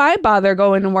 why do I bother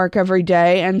going to work every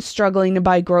day and struggling to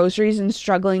buy groceries and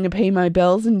struggling to pay my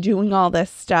bills and doing all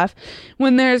this stuff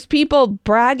when there's people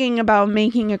bragging about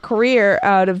making a career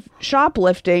out of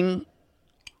shoplifting,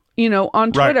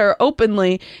 on Twitter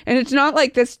openly. And it's not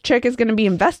like this chick is going to be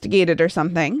investigated or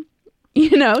something.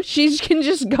 She can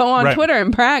just go on Twitter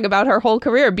and brag about her whole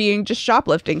career being just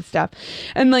shoplifting stuff.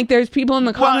 And like, there's people in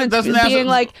the comments being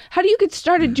like, how do you get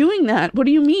started doing that? What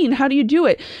do you mean? How do you do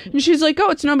it? And she's like, oh,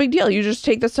 it's no big deal. You just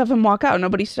take the stuff and walk out.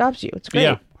 Nobody stops you. It's great.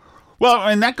 Yeah. Well,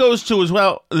 and that goes to as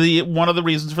well, one of the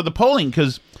reasons for the polling,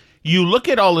 because you look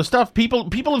at all this stuff, people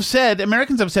have said,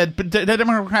 Americans have said, but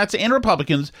Democrats and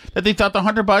Republicans, that they thought the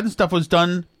Hunter Biden stuff was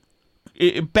done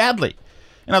badly.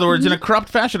 In other words, in a corrupt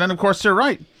fashion. And of course, they're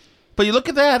right. But you look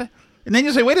at that, and then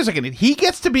you say, wait a second, he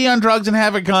gets to be on drugs and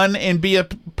have a gun and be a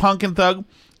punk and thug,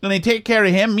 and they take care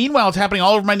of him. Meanwhile, it's happening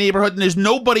all over my neighborhood, and there's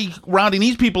nobody rounding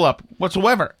these people up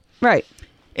whatsoever. Right.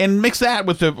 And mix that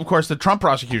with, of course, the Trump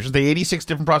prosecutions, the 86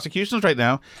 different prosecutions right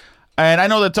now. And I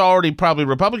know that's already probably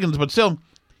Republicans, but still,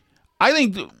 I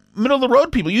think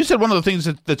middle-of-the-road people, you said one of the things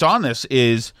that's on this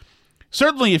is,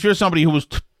 certainly if you're somebody who was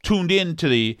tuned in to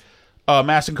the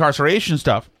mass incarceration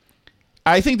stuff,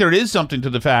 I think there is something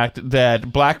to the fact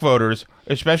that black voters,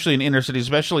 especially in inner cities,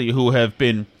 especially who have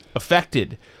been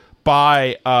affected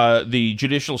by the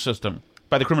judicial system,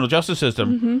 by the criminal justice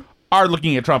system, are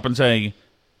looking at Trump and saying,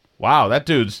 wow, that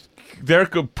dude's, they're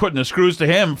putting the screws to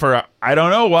him for I don't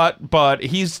know what, but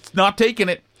he's not taking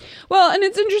it. Well, and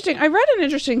it's interesting. I read an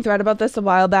interesting thread about this a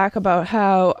while back about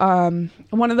how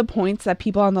one of the points that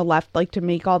people on the left like to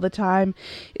make all the time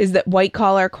is that white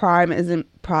collar crime isn't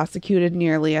prosecuted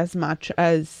nearly as much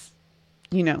as,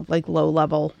 like low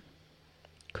level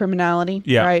criminality.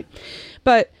 Yeah. Right.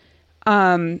 But,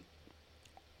 I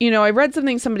read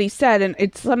something somebody said, and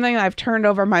it's something I've turned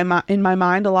over in my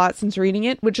mind a lot since reading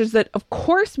it, which is that, of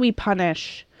course, we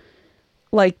punish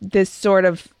like this sort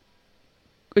of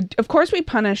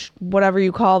whatever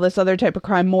you call this other type of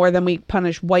crime more than we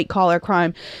punish white collar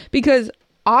crime, because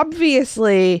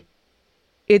obviously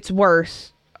it's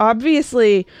worse.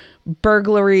 Obviously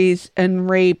burglaries and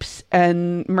rapes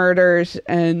and murders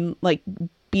and like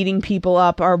beating people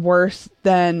up are worse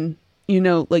than,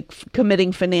 like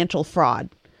committing financial fraud.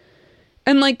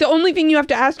 And like the only thing you have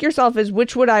to ask yourself is,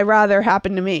 which would I rather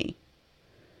happen to me?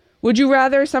 Would you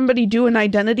rather somebody do an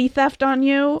identity theft on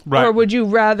you? Right. Or would you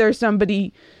rather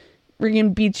somebody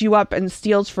beats you up and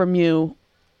steals from you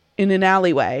in an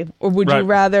alleyway? Or would you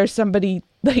rather somebody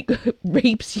like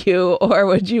rapes you? Or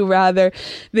would you rather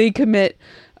they commit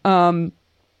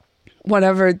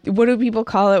whatever, what do people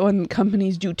call it when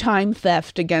companies do time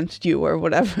theft against you or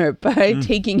whatever by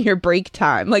taking your break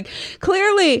time? Like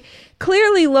clearly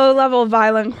low level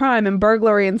violent crime and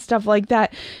burglary and stuff like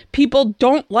that, people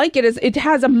don't like it. It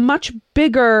has a much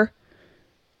bigger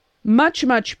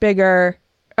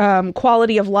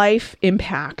quality of life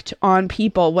impact on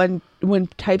people when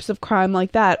types of crime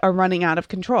like that are running out of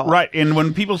control. Right. And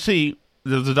when people see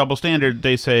there's a double standard,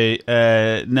 they say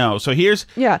no. So here's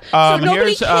so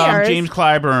nobody cares. James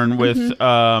Clyburn with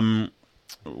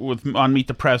on Meet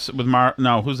the Press with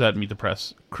who's that? Meet the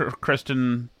Press,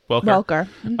 Kristen Welker.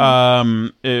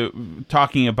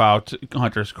 Talking about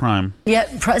Hunter's crime.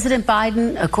 Yet President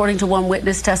Biden, according to one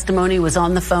witness testimony, was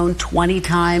on the phone 20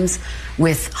 times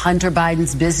with Hunter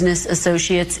Biden's business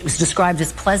associates. It was described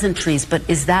as pleasantries, but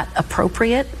is that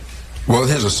appropriate? Well,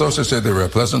 his associates said they were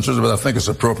pleasantries, but I think it's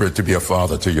appropriate to be a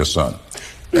father to your son.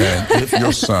 And if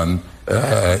your son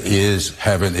is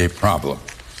having a problem,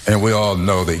 and we all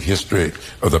know the history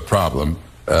of the problem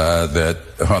that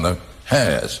Hunter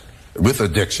has with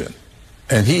addiction,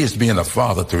 and he is being a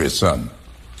father to his son,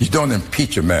 you don't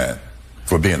impeach a man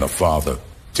for being a father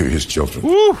to his children.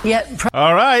 Woo.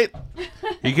 All right.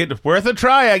 You get worth a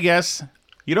try, I guess.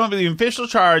 You don't have the official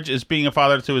charge is being a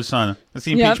father to his son. That's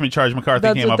the impeachment charge McCarthy came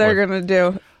up with. That's what they're going to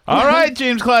do. All right,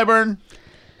 James Clyburn.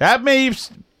 That may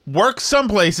work some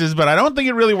places, but I don't think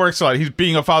it really works a lot. He's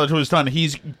being a father to his son.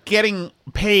 He's getting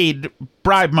paid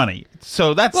bribe money.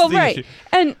 So that's the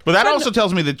issue. But that also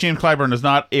tells me that James Clyburn is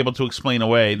not able to explain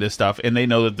away this stuff, and they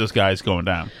know that this guy is going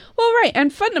down. Well, right.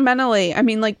 And fundamentally, I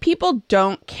mean, like, people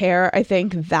don't care, I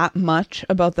think, that much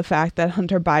about the fact that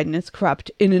Hunter Biden is corrupt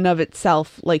in and of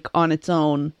itself, like, on its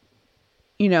own.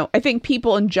 You know, I think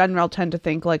people in general tend to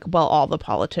think, like, well, all the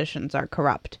politicians are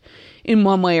corrupt in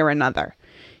one way or another.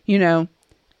 You know,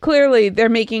 clearly they're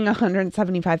making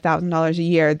 $175,000 a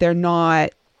year. They're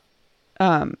not,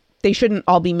 they shouldn't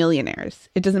all be millionaires.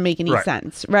 It doesn't make any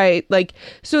sense, right? Like,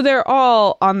 so they're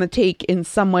all on the take in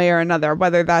some way or another,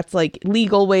 whether that's like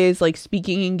legal ways, like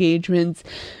speaking engagements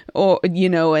or, you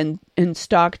know, and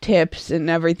stock tips and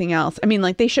everything else. I mean,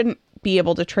 like, they shouldn't be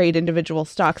able to trade individual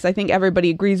stocks. I think everybody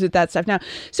agrees with that stuff now.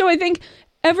 So I think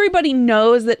everybody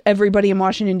knows that everybody in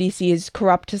Washington, D.C. is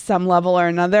corrupt to some level or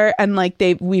another. And like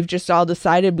we've just all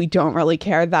decided we don't really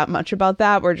care that much about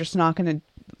that. We're just not going to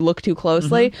look too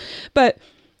closely. Mm-hmm. But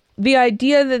the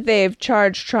idea that they've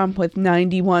charged Trump with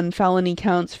 91 felony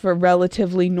counts for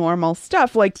relatively normal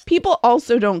stuff, like, people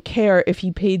also don't care if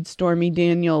he paid Stormy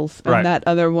Daniels and that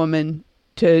other woman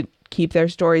to keep their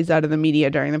stories out of the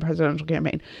media during the presidential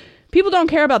campaign. People don't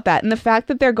care about that. And the fact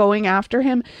that they're going after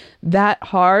him that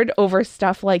hard over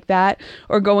stuff like that,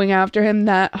 or going after him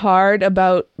that hard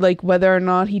about, like, whether or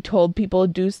not he told people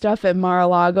to do stuff at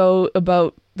Mar-a-Lago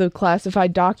about the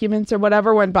classified documents or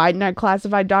whatever, when Biden had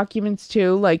classified documents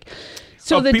too. Like,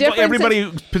 so the difference. Everybody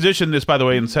positioned this, by the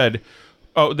way, and said,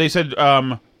 they said,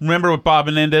 remember what Bob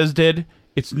Menendez did?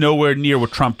 It's nowhere near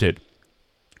what Trump did.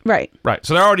 Right.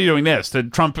 So they're already doing this. The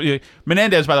Trump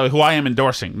Menendez, by the way, who I am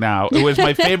endorsing now, who is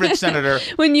my favorite senator.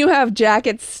 When you have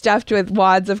jackets stuffed with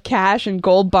wads of cash and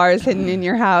gold bars hidden in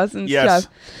your house and stuff.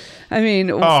 I mean,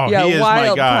 he is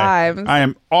wild my guy. times. I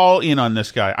am all in on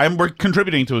this guy. We're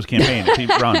contributing to his campaign if he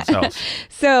runs else.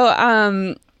 So,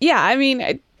 I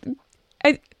mean,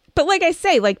 but like I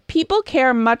say, like, people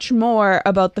care much more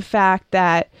about the fact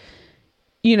that,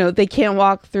 you know, they can't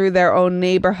walk through their own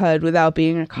neighborhood without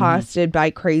being accosted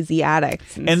by crazy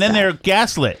addicts. And then they're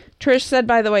gaslit. Trish said,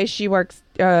 by the way, she works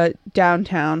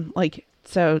downtown, like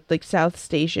South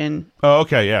Station. Oh,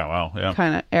 okay. Yeah. Well, yeah.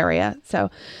 Kind of area.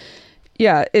 So,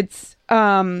 yeah, it's,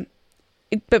 but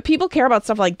people care about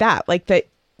stuff like that. Like that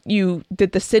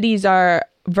the cities are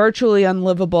virtually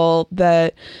unlivable,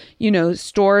 that, you know,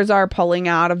 stores are pulling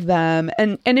out of them.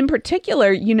 And in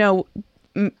particular, you know,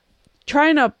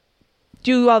 trying to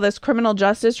do all this criminal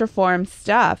justice reform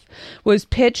stuff was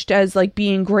pitched as like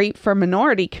being great for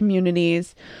minority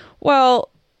communities. Well,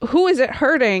 who is it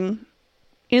hurting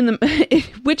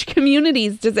which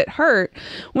communities does it hurt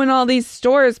when all these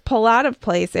stores pull out of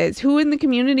places? Who in the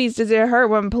communities does it hurt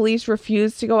when police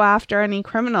refuse to go after any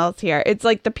criminals here? It's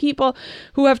like the people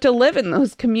who have to live in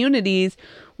those communities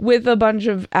with a bunch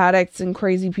of addicts and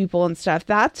crazy people and stuff.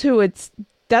 That's who it's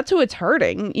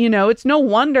hurting. You know, it's no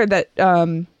wonder that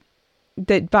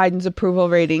that Biden's approval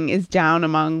rating is down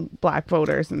among black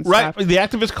voters and stuff. Right. The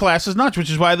activist class is nuts,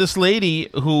 which is why this lady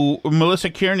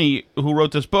Melissa Kearney, who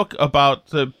wrote this book about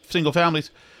the single families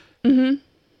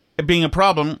being a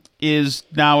problem, is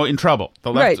now in trouble.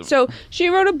 Right. So she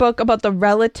wrote a book about the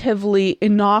relatively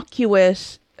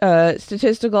innocuous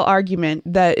statistical argument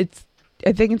that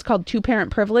I think it's called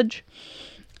two-parent privilege.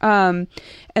 And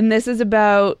this is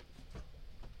about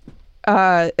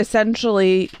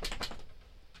essentially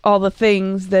all the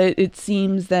things that it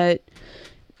seems that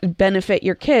benefit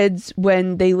your kids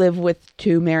when they live with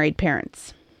two married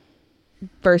parents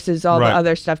versus all the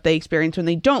other stuff they experience when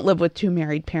they don't live with two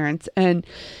married parents. And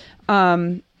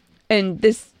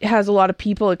this has a lot of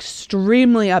people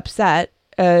extremely upset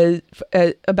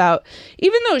about,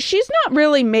 even though she's not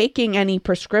really making any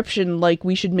prescription like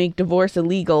we should make divorce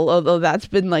illegal, although that's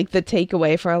been like the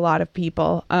takeaway for a lot of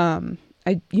people.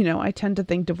 I tend to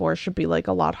think divorce should be like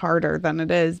a lot harder than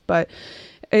it is, but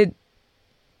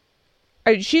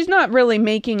she's not really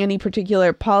making any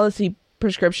particular policy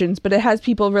prescriptions, but it has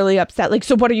people really upset. Like,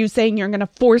 so what are you saying? You're going to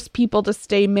force people to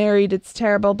stay married? It's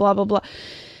terrible, blah, blah, blah.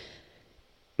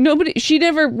 She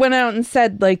never went out and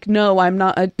said like, no, I'm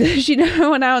not. She never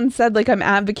went out and said like, I'm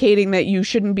advocating that you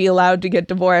shouldn't be allowed to get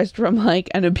divorced from like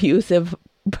an abusive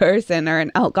person or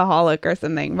an alcoholic or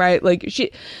something, right? Like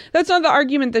that's not the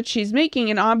argument that she's making.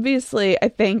 And obviously I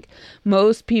think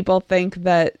most people think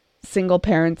that single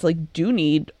parents do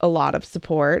need a lot of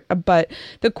support. But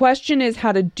the question is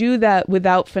how to do that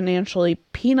without financially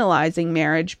penalizing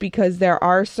marriage, because there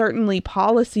are certainly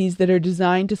policies that are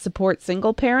designed to support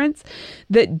single parents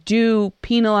that do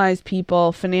penalize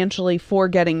people financially for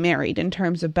getting married in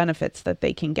terms of benefits that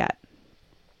they can get,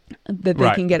 that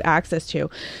they can get access to.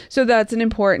 So that's an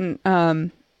important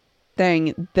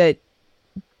thing that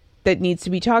needs to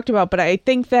be talked about. But I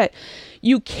think that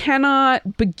you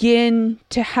cannot begin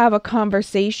to have a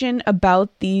conversation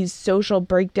about these social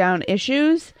breakdown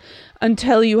issues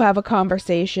until you have a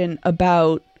conversation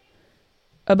about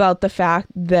the fact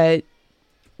that,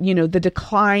 the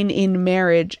decline in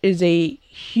marriage is a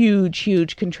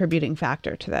huge contributing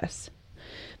factor to this.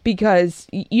 Because,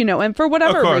 and for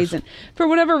whatever reason,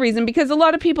 because a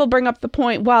lot of people bring up the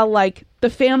point, well, the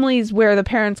families where the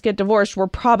parents get divorced were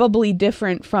probably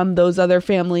different from those other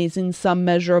families in some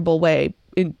measurable way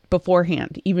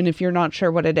beforehand, even if you're not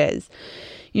sure what it is,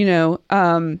 there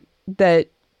are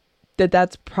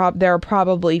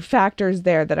probably factors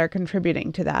there that are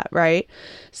contributing to that. Right.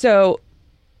 So,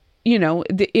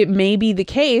 it may be the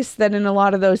case that in a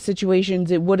lot of those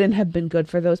situations, it wouldn't have been good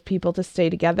for those people to stay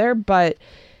together,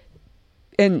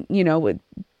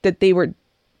 that they were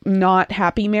not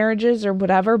happy marriages or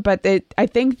whatever. But I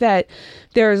think that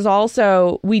there's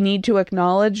also, we need to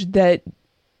acknowledge that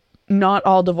not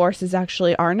all divorces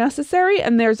actually are necessary.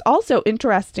 And there's also,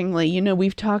 interestingly,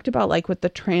 we've talked about with the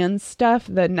trans stuff,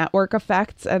 the network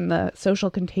effects and the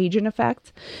social contagion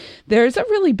effects. There's a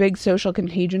really big social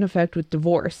contagion effect with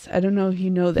divorce. I don't know if you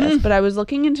know this, but I was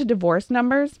looking into divorce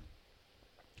numbers,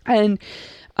 and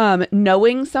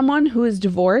knowing someone who is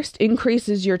divorced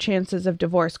increases your chances of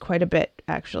divorce quite a bit,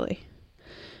 actually,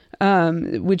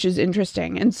 which is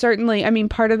interesting. And certainly,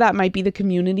 part of that might be the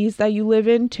communities that you live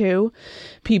in, too.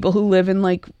 People who live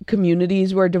in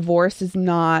communities where divorce is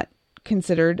not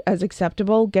considered as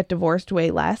acceptable get divorced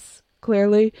way less,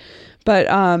 clearly. But,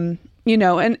 and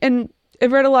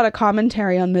I've read a lot of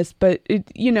commentary on this, but,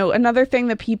 another thing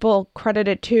that people credit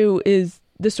it to is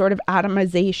the sort of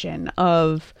atomization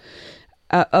of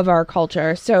our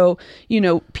culture. So,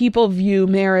 people view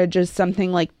marriage as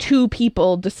something two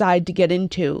people decide to get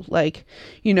into.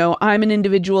 I'm an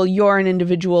individual, you're an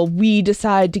individual, we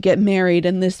decide to get married,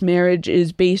 and this marriage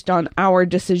is based on our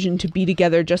decision to be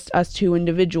together, just us two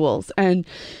individuals. And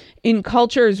in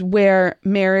cultures where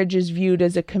marriage is viewed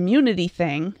as a community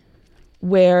thing,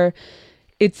 where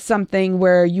it's something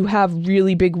where you have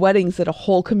really big weddings that a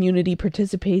whole community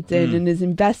participates in and is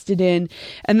invested in.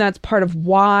 And that's part of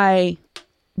why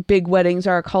big weddings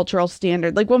are a cultural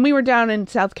standard. When we were down in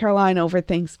South Carolina over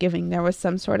Thanksgiving, there was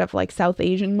some sort of South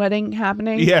Asian wedding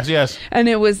happening. Yes. And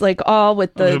it was all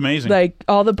with the amazing.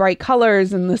 All the bright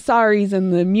colors and the saris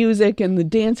and the music and the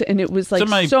dance. And it was so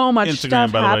much Instagram,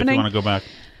 stuff by the happening. Way, if you want to go back.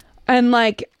 And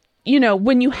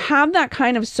when you have that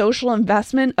kind of social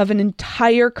investment of an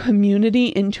entire community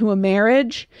into a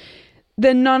marriage,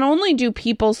 then not only do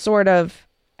people sort of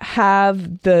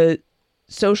have the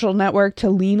social network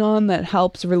to lean on that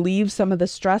helps relieve some of the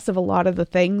stress of a lot of the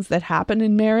things that happen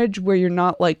in marriage where you're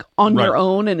not on your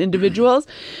own and individuals,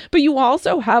 but you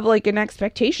also have an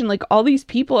expectation, all these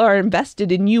people are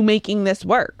invested in you making this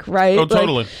work, right? Oh,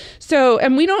 totally. So,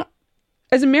 and we don't,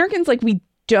 as Americans, we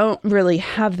don't really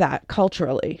have that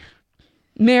culturally.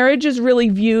 Marriage is really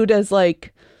viewed as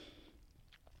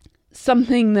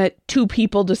something that two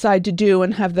people decide to do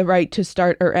and have the right to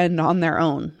start or end on their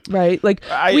own, right? We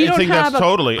don't think have that's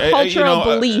totally cultural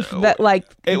belief that marriage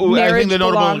I think the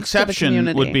notable belongs exception to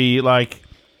the would be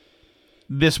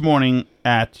this morning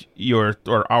at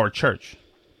our church,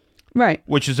 right?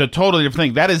 Which is a totally different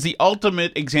thing. That is the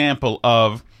ultimate example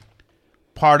of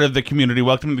part of the community.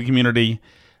 Welcome to the community.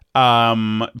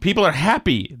 People are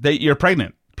happy that you're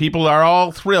pregnant. People are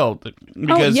all thrilled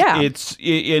because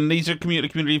and these are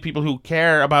community people who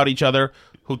care about each other,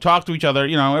 who talk to each other.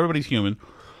 Everybody's human,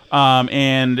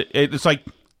 and it's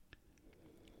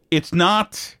it's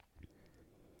not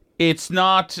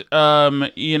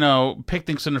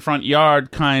picnics in the front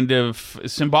yard kind of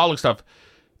symbolic stuff.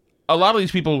 A lot of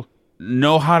these people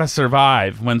know how to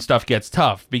survive when stuff gets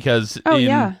tough because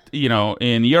in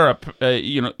Europe,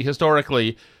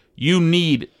 historically, you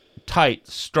need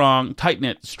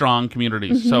tight-knit, strong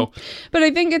communities. Mm-hmm. So, but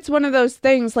I think it's one of those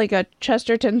things like a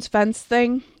Chesterton's fence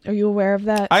thing. Are you aware of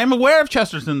that? I am aware of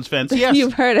Chesterton's fence, yes.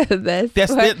 You've heard of this.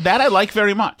 That I like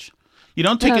very much. You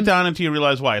don't take it down until you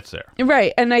realize why it's there.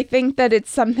 Right. And I think that it's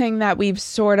something that we've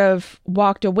sort of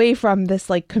walked away from,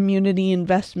 this community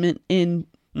investment in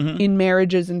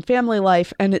marriages and family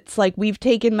life. And it's we've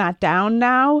taken that down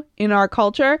now in our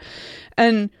culture.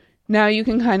 And now you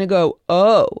can kind of go,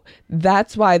 oh,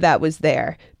 that's why that was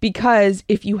there. Because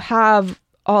if you have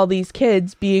all these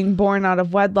kids being born out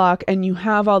of wedlock and you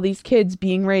have all these kids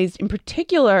being raised, in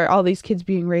particular, all these kids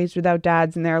being raised without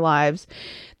dads in their lives,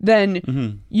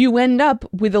 then you end up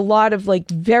with a lot of like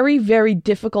very, very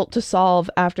difficult to solve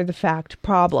after the fact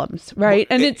problems, right?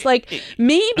 And it's like,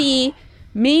 maybe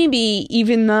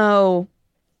even though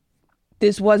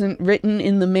this wasn't written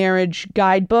in the marriage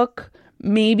guidebook,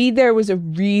 maybe there was a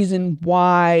reason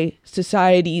why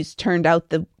societies turned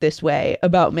out this way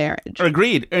about marriage.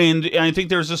 Agreed. And I think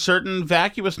there's a certain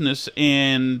vacuousness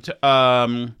and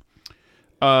a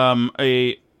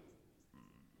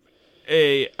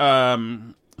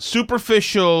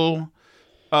superficial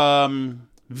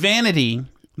vanity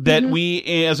that we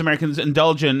as Americans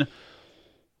indulge in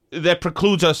that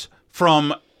precludes us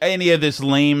from any of this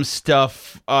lame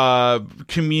stuff,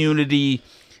 community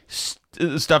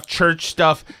stuff, church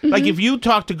stuff. Like if you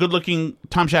talked to good-looking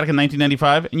Tom Shattuck in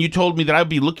 1995 and you told me that I'd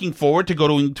be looking forward to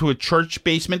going to a church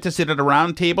basement to sit at a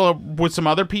round table with some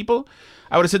other people,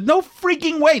 I would have said, no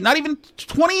freaking way, not even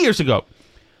 20 years ago.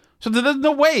 So there's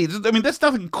no way. I mean, there's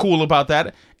nothing cool about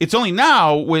that. It's only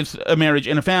now with a marriage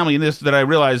and a family and this that I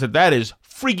realize that is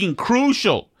freaking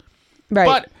crucial. Right.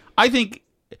 But I think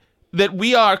that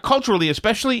we are culturally,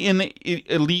 especially in the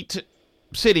elite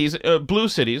cities, blue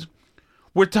cities,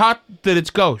 we're taught that it's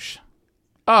gauche.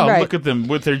 Oh, right. Look at them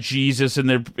with their Jesus and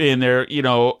their in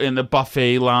the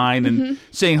buffet line and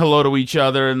saying hello to each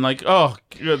other and like, oh,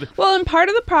 good. Well, and part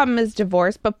of the problem is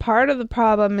divorce, but part of the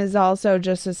problem is also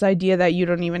just this idea that you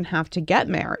don't even have to get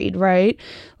married, right?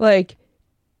 Like,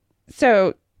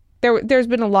 so there's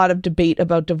been a lot of debate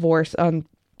about divorce on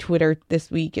Twitter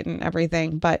this week and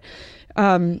everything, but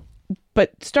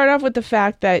start off with the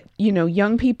fact that,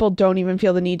 young people don't even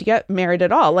feel the need to get married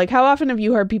at all. Like, how often have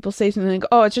you heard people say something like,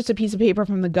 oh, it's just a piece of paper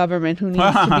from the government who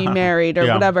needs to be married or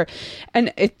whatever.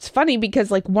 And it's funny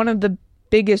because, like, one of the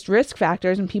biggest risk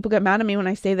factors, and people get mad at me when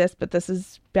I say this, but this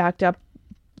is backed up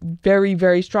very,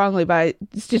 very strongly by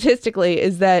statistically,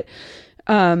 is that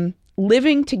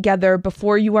living together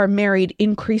before you are married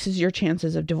increases your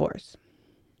chances of divorce.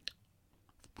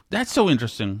 That's so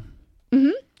interesting.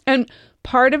 Mm-hmm. And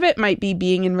part of it might be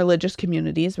being in religious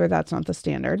communities where that's not the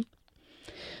standard.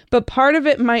 But part of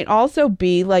it might also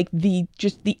be like the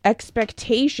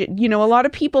expectation. A lot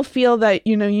of people feel that,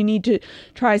 you need to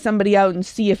try somebody out and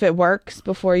see if it works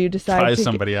before you decide try to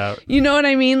somebody out. You know what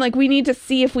I mean? Like, we need to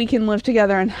see if we can live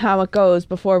together and how it goes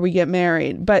before we get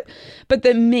married. But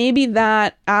then maybe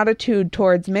that attitude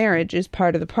towards marriage is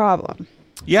part of the problem.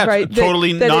 Yeah, right? It's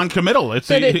totally non-committal. It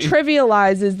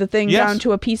trivializes the thing down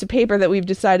to a piece of paper that we've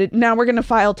decided, now we're going to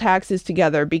file taxes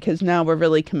together because now we're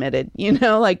really committed,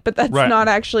 but that's not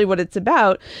actually what it's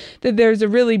about. That there's a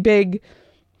really big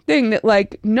thing that,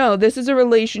 like, no, this is a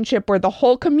relationship where the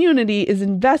whole community is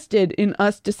invested in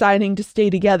us deciding to stay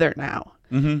together now.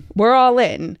 Mm-hmm. We're all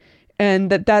in.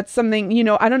 And that's something,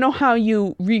 I don't know how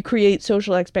you recreate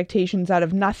social expectations out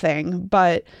of nothing,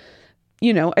 but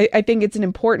I think it's an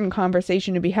important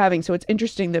conversation to be having. So it's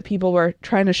interesting that people were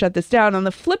trying to shut this down. On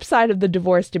the flip side of the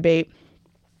divorce debate,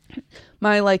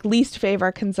 my least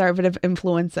favorite conservative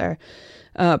influencer,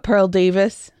 Pearl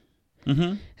Davis,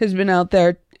 has been out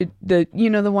there. The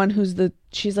one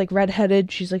she's like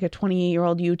redheaded. She's like a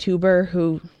 28-year-old YouTuber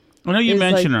who. I know you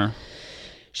mention her.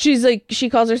 She's like, she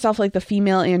calls herself like the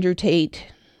female Andrew Tate.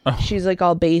 Oh. She's like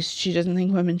all based. She doesn't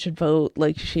think women should vote.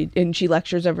 Like she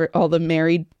lectures over all the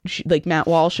married, like Matt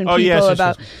Walsh and people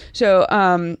about.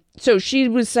 Yes. So she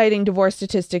was citing divorce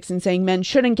statistics and saying men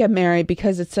shouldn't get married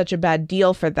because it's such a bad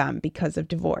deal for them because of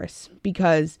divorce.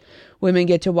 Because women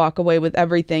get to walk away with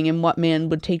everything, and what man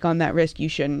would take on that risk? You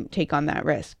shouldn't take on that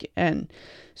risk. And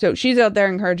so she's out there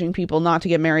encouraging people not to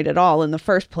get married at all in the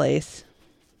first place.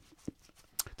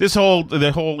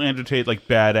 The whole Andrew Tate, like,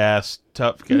 badass,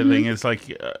 tough kind of thing, it's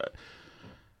like,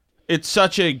 it's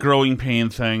such a growing pain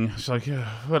thing. It's like,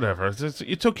 whatever.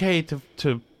 It's okay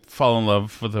to fall in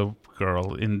love with a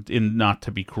girl and not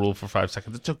to be cruel for 5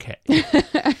 seconds. It's okay.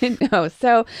 I know.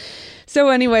 So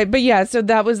anyway, but yeah, so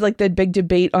that was like the big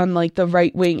debate on like the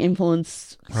right-wing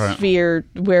influence sphere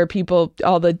where people,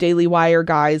 all the Daily Wire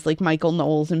guys like Michael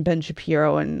Knowles and Ben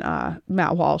Shapiro and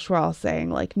Matt Walsh were all saying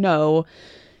like, no,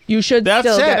 you should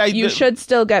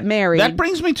still get married. That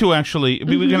brings me to actually,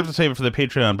 we're gonna have to save it for the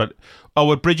Patreon, but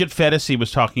what Bridget Fedesi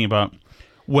was talking about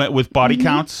with body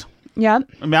counts. Yeah,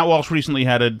 Matt Walsh recently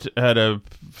had a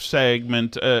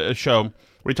segment, a show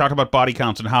where he talked about body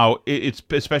counts and how it's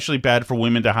especially bad for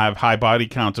women to have high body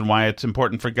counts and why it's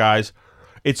important for guys.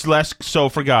 It's less so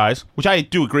for guys, which I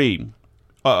do agree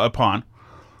upon.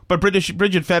 But Bridget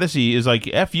Fetisi is like,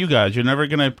 F you guys. You're never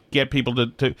going to get people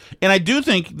to... And I do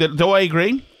think that, though I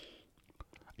agree,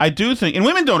 and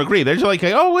women don't agree. They're just like,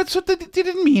 oh, what's what they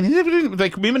didn't mean.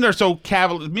 Like, women are so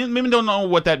cavalier. Women don't know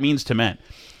what that means to men.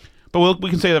 But we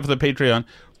can say that for the Patreon.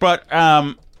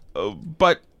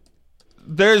 But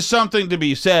there's something to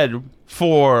be said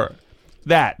for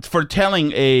that, for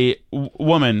telling a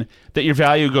woman that your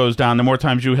value goes down the more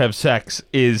times you have sex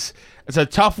it's a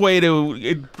tough way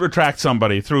to attract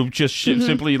somebody through just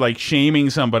simply like shaming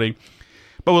somebody.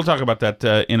 But we'll talk about that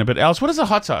in a bit. Alice, what is the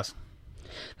hot sauce?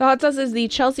 The hot sauce is the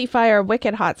Chelsea Fire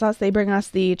Wicked hot sauce. They bring us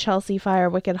the Chelsea Fire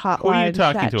Wicked hotline. Who are you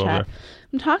talking to over there?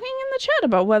 I'm talking in the chat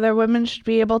about whether women should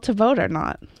be able to vote or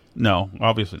not. No,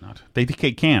 obviously not. They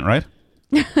can't, right?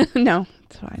 No,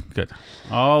 it's fine. Good.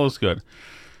 All is good.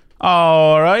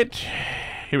 All right.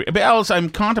 Alice, I'm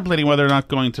contemplating whether or not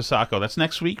going to Saco. That's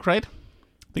next week, right?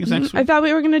 I think it's next week. I thought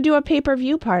we were going to do a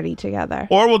pay-per-view party together.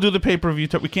 Or we'll do the pay-per-view.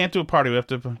 We can't do a party. We have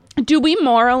to... Do we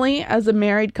morally, as a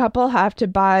married couple, have to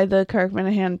buy the Kirk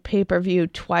Minahan pay-per-view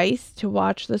twice to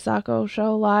watch the Saco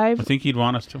show live? I think you'd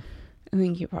want us to. I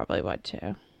think you probably would,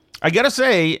 too. I got to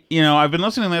say, I've been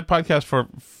listening to that podcast for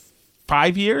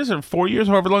 5 years or 4 years,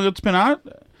 however long it's been out,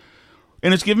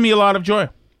 and it's given me a lot of joy.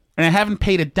 And I haven't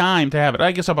paid a dime to have it.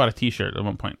 I guess I bought a T-shirt at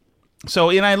one point. So,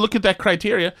 and I look at that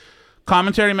criteria.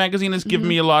 Commentary Magazine has given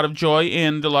me a lot of joy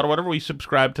and a lot of whatever. We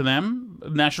subscribe to them.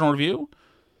 National Review,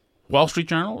 Wall Street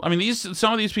Journal. I mean,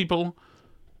 some of these people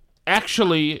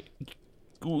actually,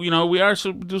 we are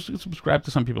subscribed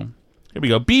to some people. Here we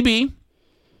go. BB,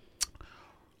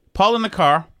 Paul in the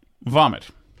car, vomit.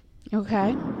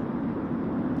 Okay.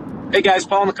 Hey guys,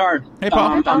 Paul in the car. Hey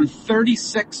Paul. I'm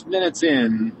 36 minutes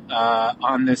in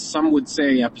on this Some Would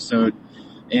Say episode,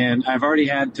 and I've already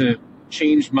had to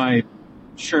change my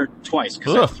shirt twice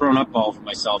because I've thrown up all over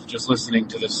myself just listening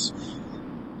to this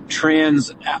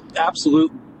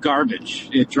absolute garbage.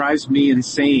 It drives me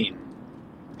insane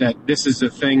that this is a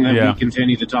thing that we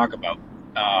continue to talk about.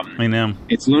 I know.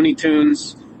 It's Looney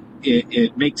Tunes.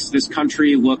 It makes this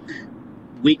country look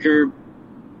weaker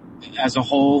as a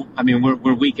whole. I mean,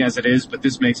 we're weak as it is, but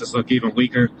this makes us look even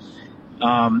weaker.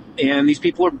 And these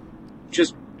people are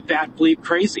just bat bleep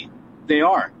crazy. They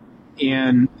are.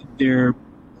 And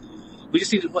we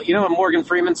just need to, what Morgan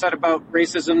Freeman said about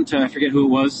racism to, I forget who it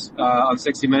was, on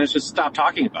 60 Minutes, just stop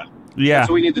talking about it. Yeah. That's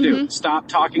what we need to do. Stop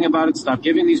talking about it. Stop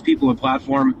giving these people a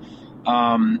platform,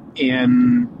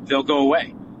 and they'll go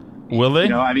away. Will they?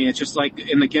 It's just like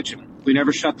in the kitchen. We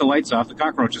never shut the lights off. The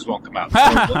cockroaches won't come out.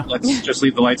 So let's just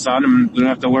leave the lights on, and we don't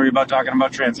have to worry about talking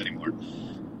about trans anymore.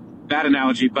 Bad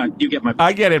analogy, but you get my point.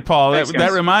 I get it, Paul. Thanks,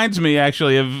 that reminds me,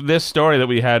 actually, of this story that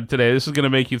we had today. This is going to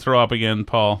make you throw up again,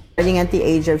 Paul. Starting at the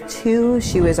age of 2,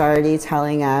 she was already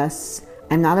telling us,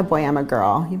 I'm not a boy, I'm a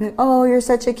girl. You'd be like, oh, you're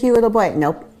such a cute little boy.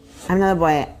 Nope, I'm not a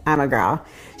boy, I'm a girl.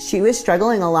 She was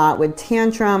struggling a lot with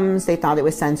tantrums. They thought it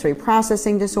was sensory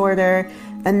processing disorder.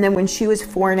 And then when she was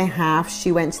 4.5,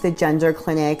 she went to the gender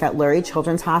clinic at Lurie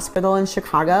Children's Hospital in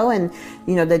Chicago. And,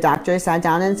 the doctor sat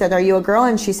down and said, are you a girl?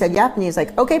 And she said, yep. And he's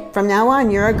like, okay, from now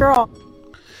on, you're a girl.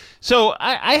 So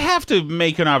I have to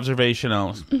make an observation,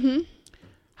 Alice.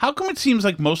 How come it seems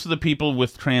like most of the people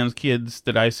with trans kids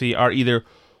that I see are either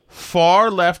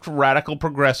far left radical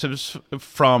progressives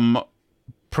from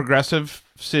progressive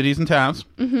cities and towns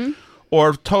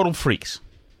or total freaks?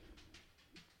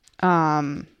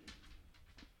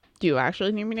 Do you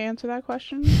actually need me to answer that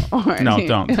question? No,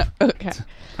 don't. Okay.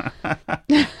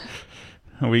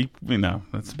 We know.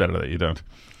 That's better that you don't.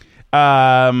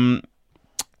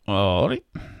 All right.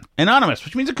 Anonymous,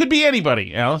 which means it could be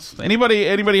anybody, Alice.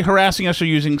 Anybody harassing us or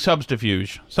using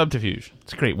subterfuge. Subterfuge.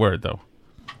 It's a great word, though.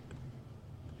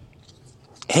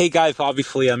 Hey, guys.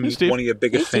 Obviously, I'm one of your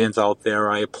biggest fans out there.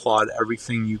 I applaud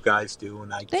everything you guys do,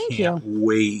 and I can't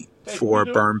wait for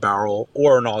Burn Barrel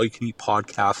or an all-you-can-eat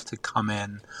podcast to come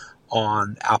in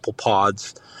on Apple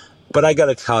Pods. But I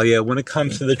gotta tell you, when it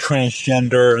comes to the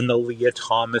transgender and the Leah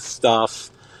Thomas stuff,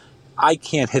 I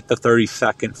can't hit the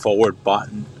 30-second forward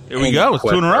button. Here we go. It's 2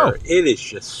 in a row. It is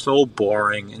just so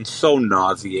boring and so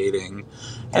nauseating.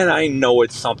 And I know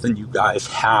it's something you guys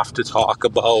have to talk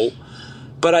about,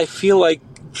 but I feel like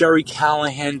Jerry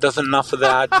Callahan does enough of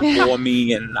that for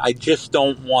me, and I just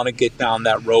don't want to get down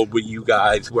that road with you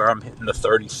guys where I'm hitting the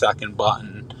 30-second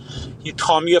button.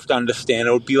 Tom, you have to understand,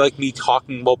 it would be like me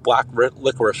talking about black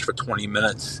licorice for 20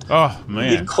 minutes. Oh,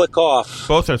 man. You'd click off.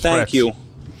 Both are threats. Thank you.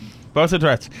 Both are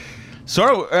threats.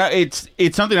 So it's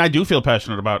something I do feel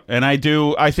passionate about, and I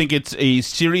think it's a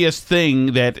serious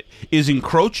thing that is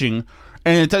encroaching,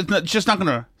 and it's just not going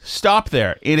to stop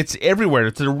there. And it's everywhere.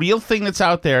 It's a real thing that's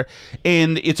out there,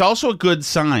 and it's also a good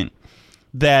sign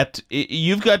that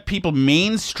you've got people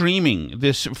mainstreaming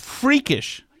this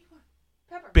freakish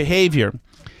behavior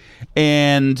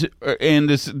and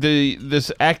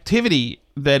this activity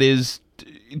that is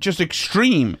just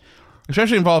extreme,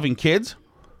 especially involving kids.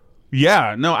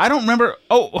 Yeah, no, I don't remember.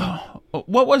 Oh,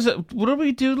 what was it? What did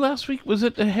we do last week? Was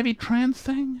it a heavy trans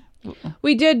thing?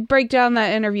 We did break down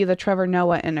that interview, the Trevor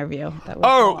Noah interview. That was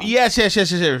long. Yes.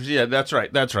 Yeah, that's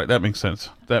right. That makes sense.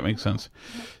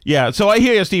 Yeah, so I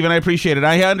hear you, Stephen. I appreciate it.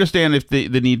 I understand if the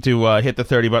need to hit the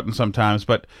 30 button sometimes,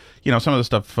 but, some of the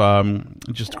stuff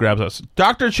just grabs us.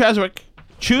 Dr. Cheswick,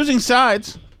 choosing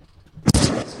sides.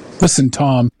 Listen,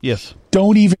 Tom. Yes.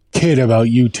 Don't even kid about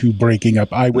you two breaking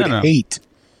up. I would hate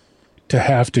to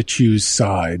have to choose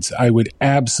sides. I would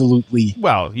absolutely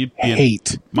you'd be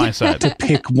hate my side to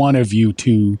pick one of you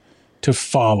to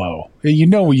follow.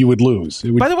 You would lose.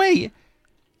 By the way,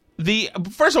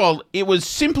 first of all, it was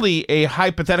simply a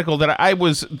hypothetical that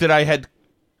I had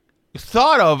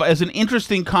thought of as an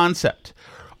interesting concept,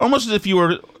 almost as if you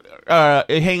were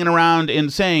hanging around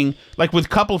and saying, like with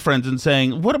couple friends, and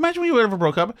saying, "What? Imagine we ever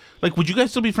broke up. Like, would you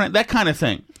guys still be friends?" That kind of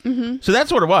thing. Mm-hmm. So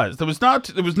that's what it was. There was not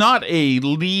a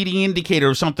leading indicator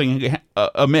of something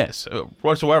amiss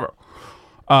whatsoever.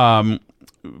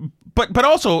 But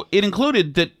also it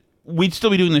included that we'd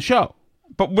still be doing the show,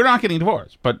 but we're not getting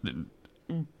divorced. But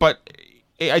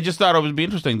I just thought it would be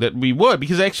interesting that we would,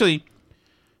 because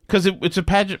it's a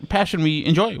passion we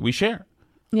enjoy, we share.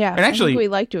 Yeah, and actually, I think we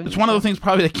like doing it's one of the things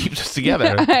probably that keeps us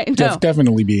together. I know.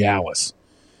 Definitely be Alice.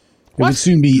 It would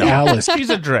soon be Alice. She's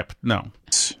a drip. No.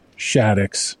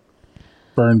 Shattuck's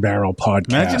Burn Barrel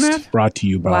podcast, brought to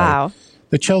you by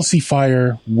the Chelsea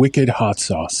Fire Wicked Hot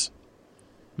Sauce.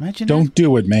 Don't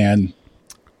do it, man.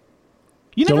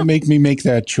 Don't make me make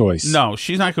that choice. No,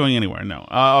 she's not going anywhere. No,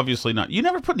 obviously not. You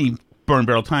never put any Burn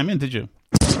Barrel time in, did you?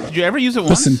 Did you ever use it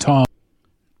once? Listen, Tom.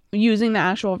 Using the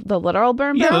literal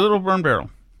burn barrel? Yeah, the little burn barrel.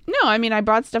 No, I mean, I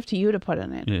brought stuff to you to put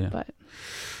in it. Yeah. But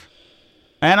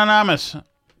Anonymous.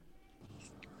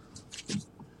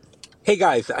 Hey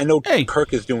guys, I know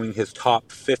Kirk is doing his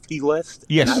top 50 list.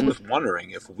 Yes. And I was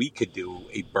wondering if we could do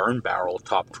a Burn Barrel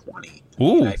top 20.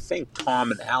 Ooh. And I think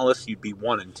Tom and Alice, you'd be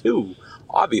 1 and 2,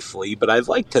 obviously, but I'd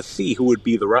like to see who would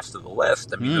be the rest of the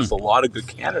list. I mean, there's a lot of good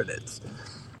candidates.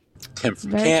 Tim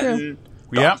from Canton,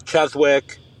 Dr.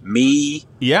 Cheswick, me.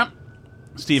 Yep.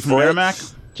 Steve from Merrimack.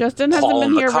 Justin hasn't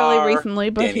been here really recently,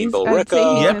 but Danny he's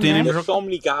Billerica. Danny There's so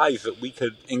many guys that we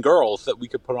could, and girls that we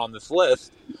could put on this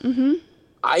list. Mm-hmm.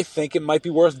 I think it might be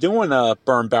worth doing a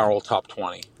Burn Barrel top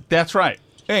 20. That's right.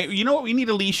 Hey, you know what? We need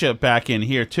Alicia back in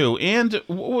here too. And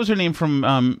what was her name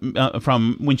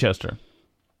from Winchester?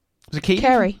 Was it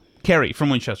Katie? Carrie from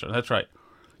Winchester. That's right.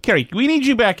 Carrie, we need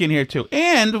you back in here too.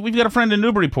 And we've got a friend in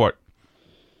Newburyport.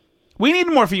 We need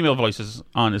more female voices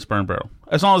on this Burn Barrel,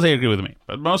 as long as they agree with me.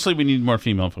 But mostly we need more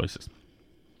female voices.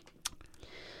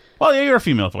 Well, yeah, you're a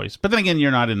female voice. But then again,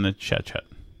 you're not in the chat.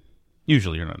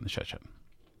 Usually you're not in the chat.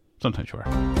 Sometimes you are.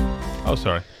 Oh,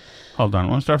 sorry. Hold on.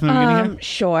 Want to start from the beginning here?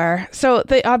 Sure. So,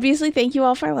 obviously, thank you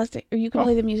all for listening. Or you can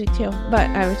play the music too. But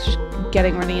I was just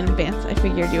getting ready in advance. I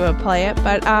figured you would play it.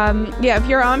 But, yeah, if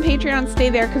you're on Patreon,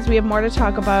 stay there because we have more to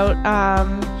talk about.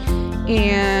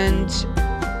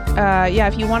 Yeah,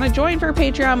 if you want to join for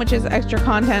Patreon, which is extra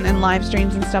content and live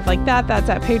streams and stuff like that, that's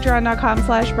at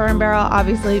patreon.com/burnbarrel.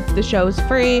 Obviously, the show's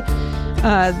free.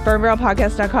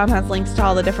 Burnbarrelpodcast.com has links to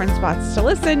all the different spots to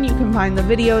listen. You can find the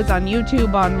videos on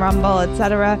YouTube, on Rumble,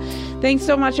 etc. Thanks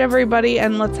so much, everybody,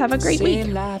 and let's have a great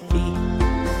week.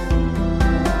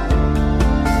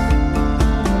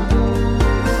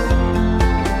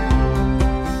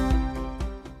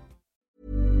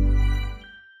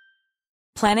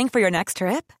 Planning for your next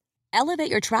trip? Elevate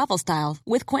your travel style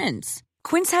with Quince.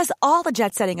 Quince has all the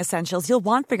jet-setting essentials you'll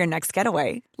want for your next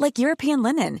getaway, like European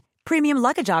linen, premium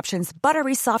luggage options,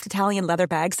 buttery soft Italian leather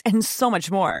bags, and so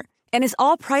much more. And is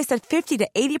all priced at 50 to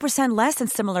 80% less than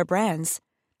similar brands.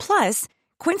 Plus,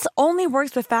 Quince only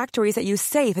works with factories that use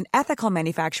safe and ethical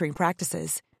manufacturing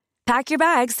practices. Pack your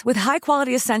bags with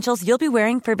high-quality essentials you'll be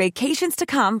wearing for vacations to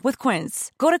come with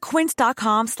Quince. Go to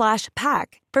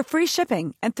quince.com/pack for free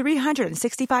shipping and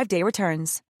 365-day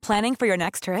returns. Planning for your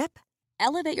next trip?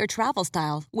 Elevate your travel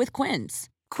style with Quince.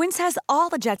 Quince has all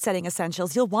the jet-setting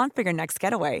essentials you'll want for your next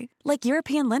getaway, like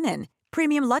European linen,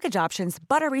 premium luggage options,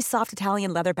 buttery soft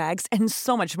Italian leather bags, and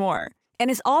so much more.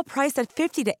 And is all priced at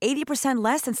 50 to 80%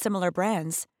 less than similar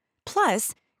brands.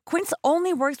 Plus, Quince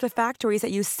only works with factories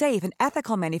that use safe and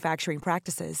ethical manufacturing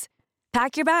practices.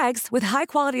 Pack your bags with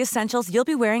high-quality essentials you'll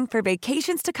be wearing for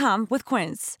vacations to come with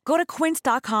Quince. Go to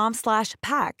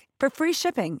quince.com/pack for free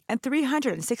shipping and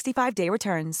 365-day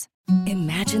returns.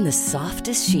 Imagine the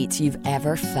softest sheets you've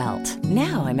ever felt.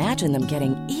 Now imagine them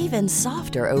getting even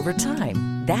softer over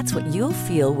time. That's what you'll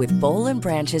feel with Boll &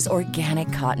 Branch's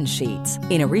organic cotton sheets.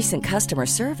 In a recent customer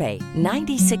survey,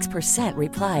 96%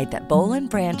 replied that Boll &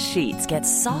 Branch sheets get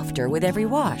softer with every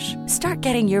wash. Start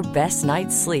getting your best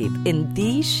night's sleep in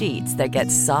these sheets that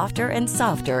get softer and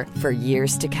softer for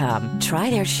years to come. Try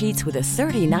their sheets with a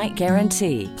 30-night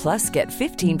guarantee. Plus, get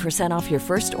 15% off your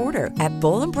first order at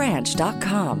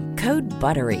bollandbranch.com. Code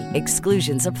BUTTERY.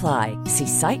 Exclusions apply. See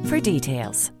site for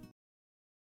details.